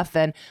chef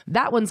and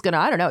that one's going to,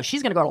 I don't know,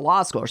 she's going to go to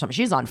law school or something.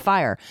 She's on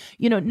fire.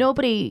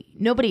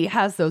 Nobody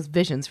has those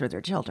visions for their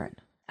children.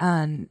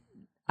 And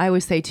I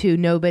always say too,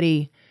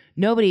 nobody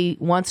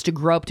wants to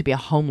grow up to be a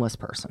homeless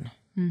person,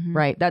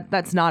 right?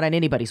 That's not on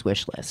anybody's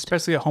wish list.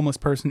 Especially a homeless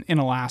person in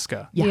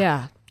Alaska.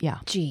 Yeah.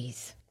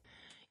 Jeez.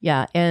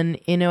 Yeah. And,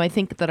 I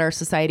think that our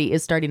society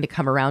is starting to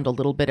come around a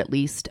little bit, at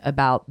least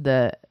about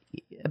that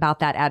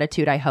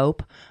attitude, I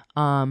hope.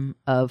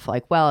 Of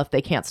like, well, if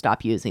they can't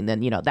stop using,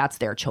 then, that's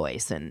their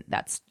choice and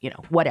that's,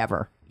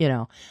 whatever,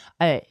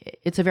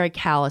 it's a very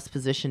callous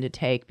position to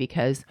take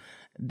because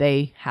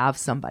they have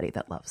somebody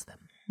that loves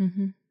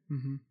them.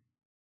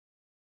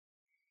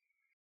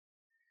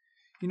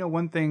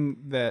 One thing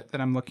that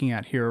I'm looking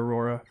at here,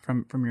 Aurora,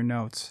 from your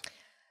notes.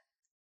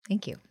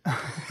 Thank you.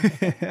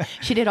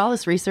 She did all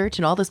this research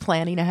and all this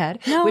planning ahead.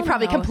 We've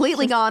probably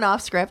completely gone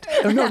off script.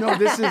 No,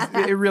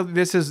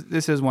 this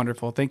is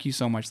wonderful. Thank you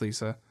so much,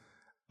 Lisa.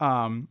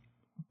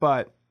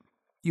 But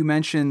you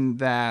mentioned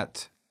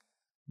that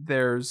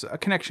there's a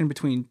connection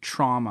between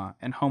trauma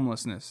and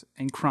homelessness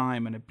and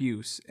crime and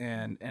abuse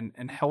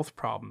and health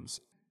problems.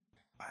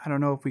 I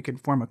don't know if we can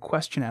form a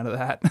question out of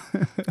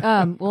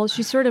that. Well,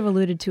 she sort of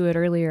alluded to it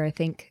earlier. I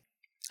think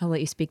I'll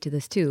let you speak to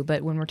this too.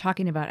 But when we're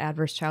talking about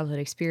adverse childhood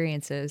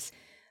experiences,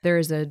 there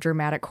is a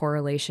dramatic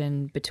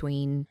correlation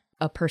between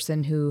a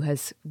person who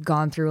has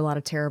gone through a lot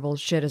of terrible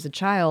shit as a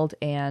child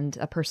and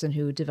a person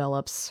who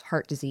develops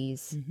heart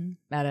disease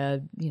at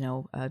a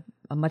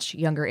much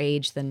younger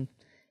age than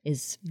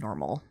is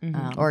normal,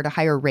 or at a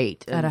higher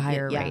rate. At a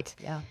higher rate.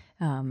 Yeah.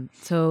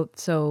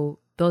 So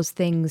those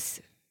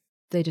things,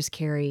 they just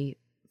carry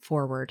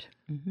forward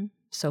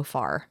so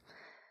far.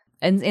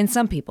 And in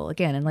some people,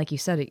 again, and like you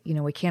said,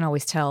 we can't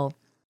always tell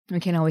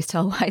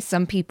why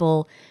some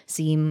people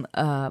seem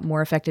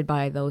more affected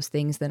by those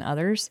things than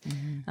others.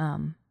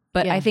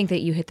 But I think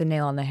that you hit the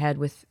nail on the head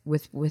with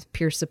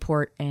peer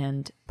support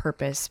and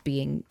purpose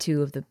being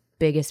two of the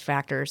biggest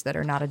factors that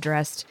are not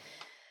addressed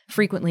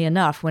frequently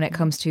enough when it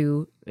comes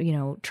to,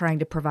 trying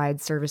to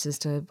provide services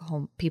to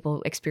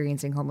people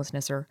experiencing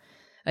homelessness or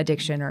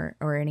addiction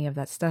or any of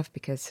that stuff,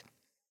 because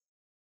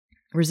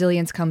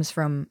resilience comes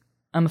from,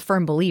 I'm a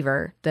firm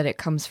believer that it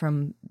comes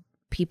from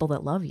people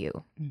that love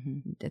you.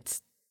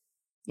 It's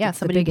Yeah, It's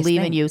the somebody to biggest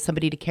believe in thing. you,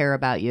 somebody to care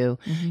about you.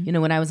 You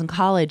know, when I was in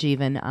college,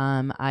 even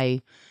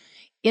I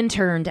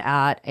interned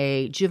at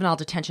a juvenile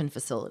detention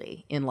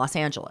facility in Los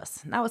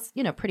Angeles. And that was,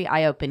 pretty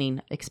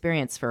eye-opening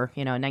experience for, a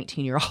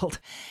 19-year-old.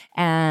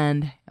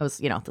 And I was,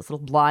 this little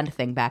blonde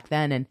thing back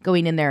then, and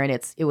going in there, and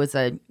it was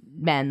a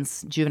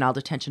men's juvenile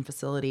detention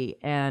facility,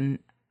 and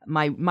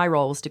my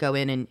role was to go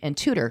in and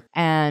tutor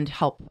and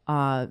help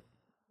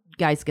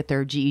guys get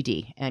their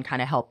GED and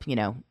kind of help,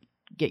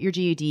 get your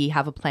GED,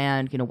 have a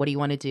plan, what do you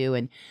want to do?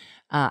 And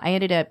I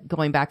ended up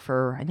going back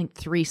for, I think,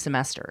 3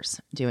 semesters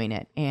doing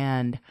it.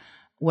 And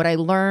what I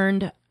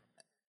learned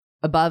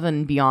above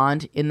and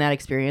beyond in that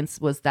experience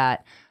was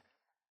that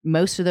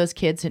most of those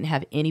kids didn't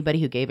have anybody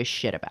who gave a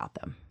shit about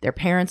them. Their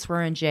parents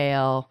were in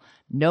jail.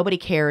 Nobody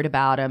cared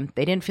about them.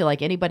 They didn't feel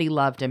like anybody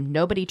loved them.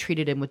 Nobody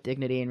treated them with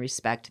dignity and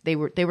respect. They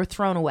were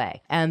thrown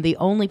away. And the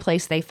only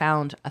place they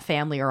found a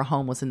family or a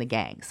home was in the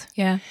gangs.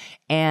 Yeah.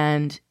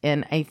 And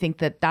I think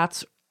that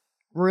that's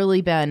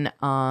really been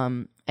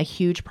a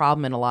huge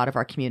problem in a lot of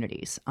our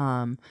communities.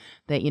 That,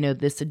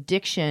 this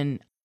addiction,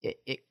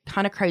 it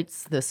kind of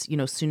creates this,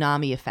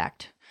 tsunami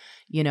effect.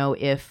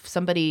 If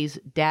somebody's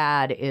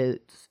dad is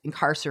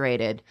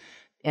incarcerated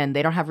and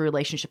they don't have a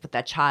relationship with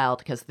that child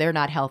because they're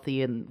not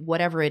healthy and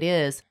whatever it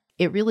is,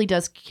 it really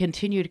does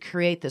continue to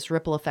create this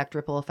ripple effect.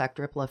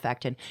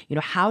 And,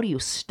 how do you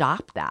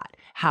stop that?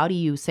 How do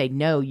you say,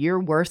 no, you're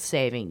worth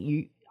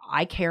saving?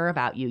 I care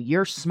about you.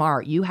 You're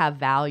smart. You have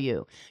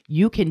value.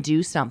 You can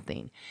do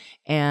something.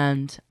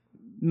 And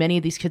many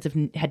of these kids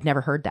had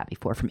never heard that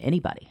before from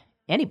anybody.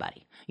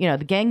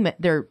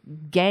 Their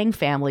gang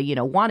family,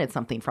 wanted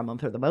something from them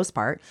for the most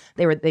part.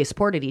 They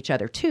supported each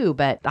other too,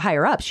 but the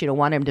higher ups,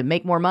 want them to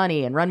make more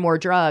money and run more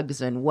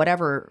drugs and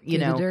whatever, Do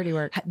the dirty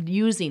work.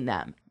 Using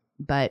them.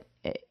 But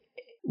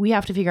we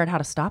have to figure out how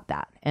to stop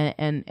that.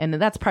 And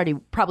that's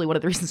probably one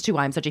of the reasons too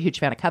why I'm such a huge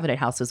fan of Covenant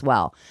House as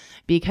well,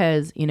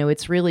 because,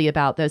 it's really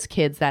about those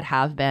kids that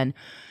have been,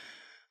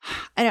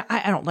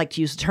 I don't like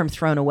to use the term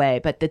thrown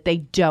away, but that they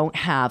don't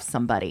have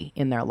somebody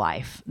in their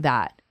life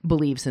that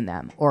believes in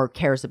them or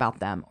cares about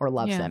them or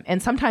loves them.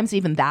 And sometimes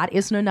even that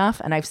isn't enough.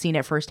 And I've seen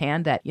it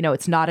firsthand that,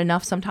 it's not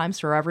enough sometimes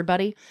for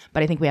everybody,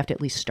 but I think we have to at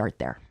least start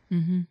there.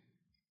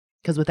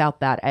 Because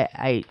without that,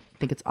 I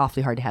think it's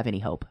awfully hard to have any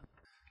hope.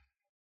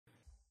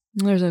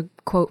 There's a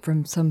quote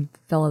from some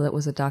fellow that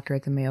was a doctor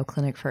at the Mayo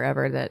Clinic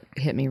forever that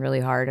hit me really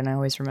hard. And I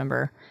always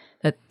remember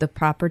that the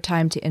proper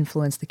time to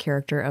influence the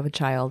character of a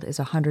child is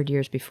 100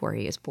 years before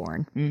he is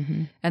born.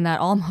 And that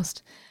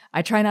almost,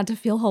 I try not to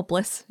feel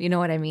hopeless, you know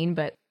what I mean?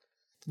 But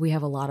we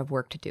have a lot of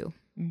work to do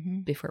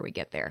before we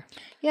get there.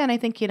 Yeah, and I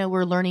think,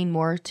 we're learning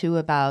more too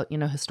about,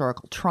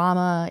 historical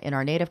trauma in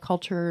our native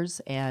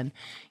cultures. And,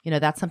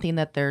 that's something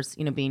that there's,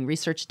 being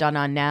research done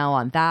on now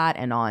on that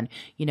and on,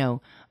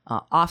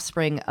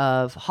 offspring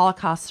of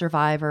Holocaust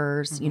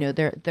survivors.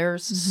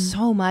 There's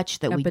so much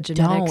that we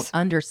don't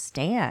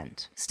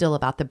understand still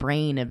about the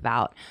brain,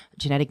 about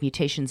genetic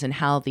mutations and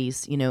how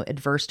these,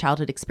 adverse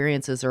childhood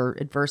experiences or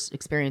adverse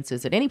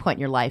experiences at any point in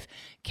your life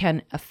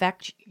can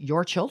affect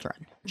your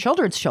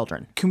children's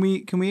children. Can we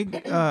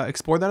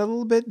explore that a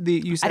little bit?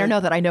 You said, I don't know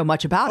that I know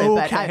much about it,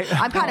 but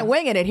I'm kind of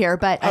winging it here.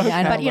 But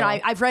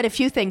I've read a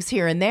few things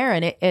here and there,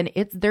 and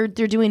they're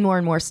doing more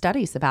and more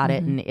studies about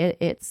it, and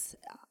it's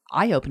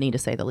eye-opening to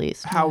say the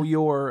least. How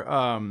your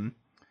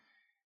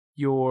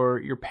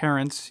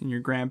parents and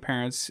your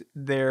grandparents,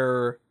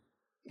 their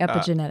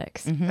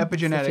epigenetics.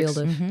 Epigenetics. The field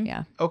of,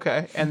 yeah.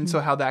 Okay. And so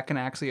how that can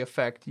actually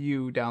affect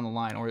you down the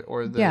line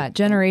or the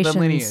generations the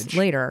lineage.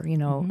 later,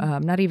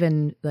 not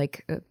even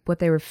like what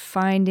they were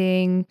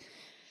finding.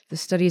 The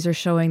studies are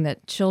showing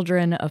that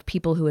children of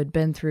people who had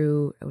been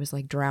through, it was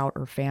like drought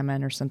or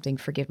famine or something.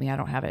 Forgive me, I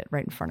don't have it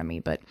right in front of me,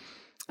 but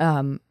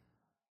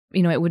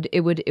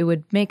it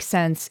would make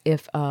sense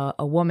if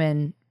a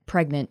woman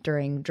pregnant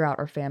during drought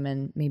or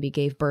famine maybe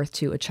gave birth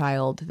to a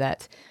child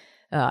that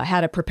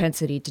had a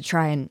propensity to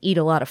try and eat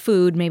a lot of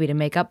food, maybe to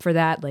make up for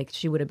that, like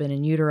she would have been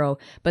in utero.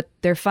 But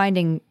they're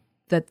finding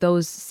that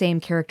those same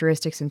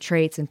characteristics and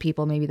traits and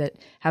people maybe that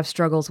have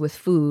struggles with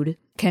food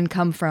can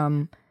come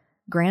from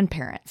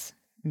grandparents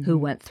who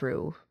went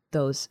through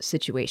those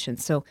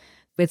situations. So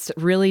it's a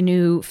really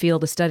new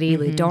field of study.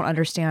 They don't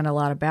understand a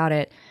lot about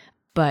it.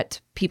 But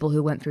people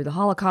who went through the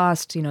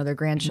Holocaust, their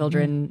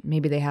grandchildren,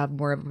 maybe they have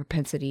more of a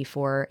propensity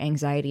for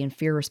anxiety and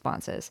fear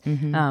responses.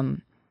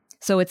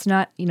 So it's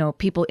not,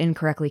 people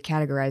incorrectly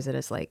categorize it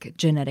as like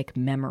genetic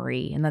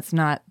memory, and that's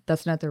not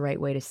the right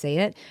way to say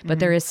it. But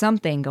there is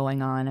something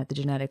going on at the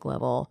genetic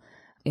level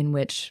in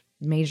which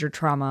major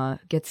trauma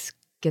gets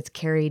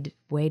carried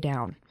way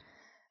down,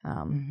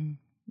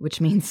 which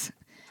means,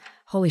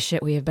 holy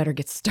shit, we have better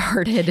get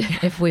started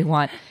if we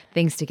want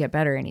things to get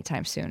better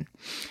anytime soon.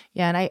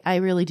 Yeah, and I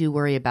really do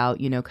worry about,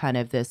 kind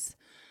of this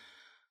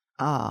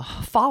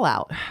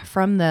fallout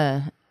from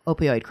the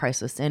opioid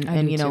crisis. And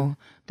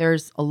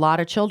there's a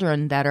lot of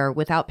children that are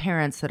without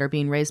parents, that are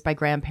being raised by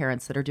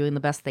grandparents, that are doing the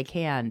best they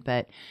can,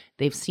 but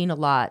they've seen a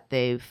lot,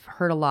 they've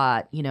heard a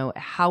lot.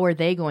 How are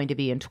they going to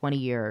be in 20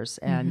 years?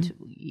 And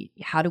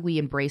how do we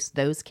embrace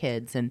those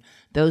kids and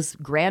those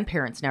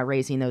grandparents now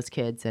raising those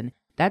kids? And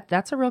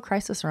that's a real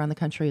crisis around the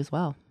country as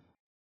well.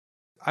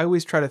 I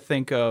always try to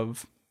think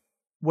of,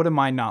 what am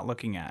I not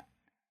looking at?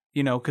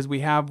 Because we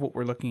have what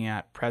we're looking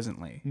at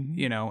presently,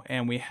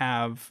 and we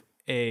have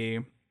a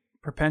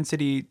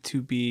propensity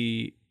to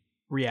be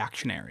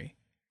reactionary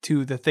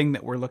to the thing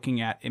that we're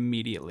looking at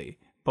immediately,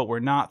 but we're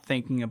not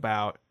thinking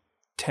about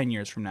 10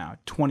 years from now,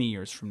 20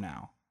 years from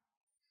now.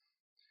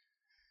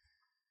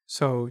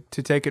 So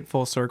to take it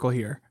full circle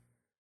here,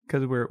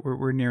 because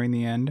we're nearing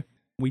the end,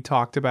 we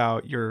talked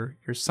about your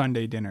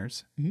Sunday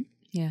dinners.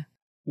 Yeah.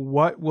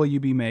 What will you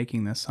be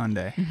making this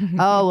Sunday?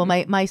 Oh, well,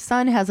 my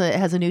son has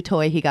a new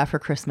toy he got for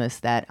Christmas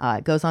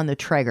that goes on the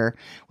Traeger,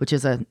 which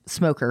is a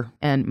smoker.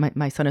 And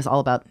my son is all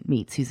about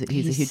meats. He's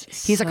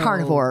a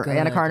carnivore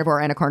and a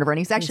carnivore and a carnivore. And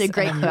he's actually a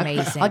great cook.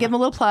 I'll give him a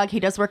little plug. He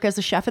does work as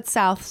a chef at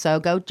South,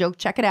 so go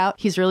check it out.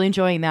 He's really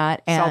enjoying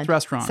that. And South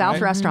Restaurant, South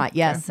right? Restaurant,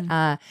 yes.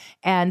 Okay.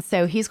 And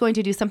so he's going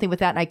to do something with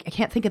that. And I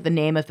can't think of the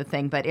name of the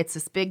thing, but it's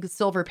this big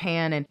silver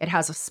pan, and it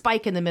has a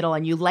spike in the middle,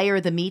 and you layer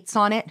the meats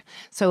on it.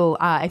 So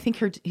I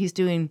think he's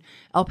doing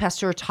El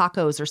Pastor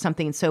tacos or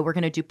something. So we're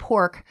going to do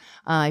pork.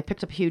 I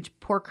picked up a huge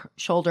pork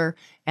shoulder,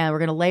 and we're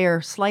going to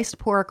layer sliced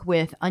pork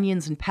with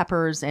onions and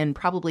peppers, and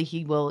probably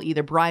he will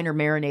either brine or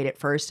marinate it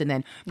first, and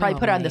then probably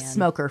put it on the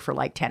smoker for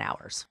like 10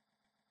 hours.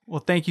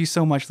 Well, thank you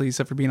so much,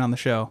 Lisa, for being on the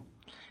show.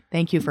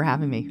 Thank you for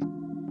having me.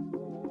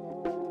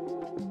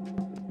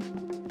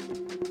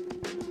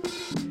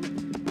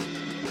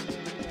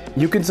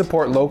 You can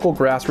support local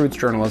grassroots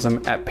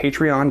journalism at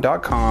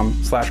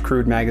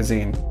patreon.com/Crude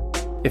Magazine.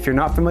 If you're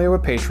not familiar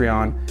with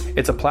Patreon,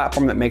 it's a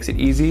platform that makes it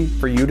easy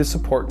for you to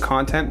support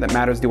content that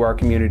matters to our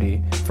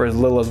community for as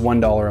little as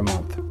 $1 a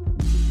month.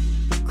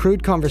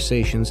 Crude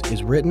Conversations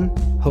is written,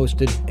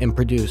 hosted, and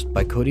produced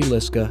by Cody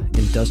Liska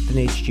and Dustin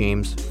H.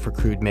 James for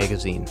Crude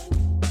Magazine.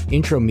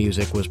 Intro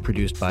music was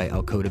produced by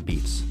Alcoda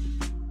Beats.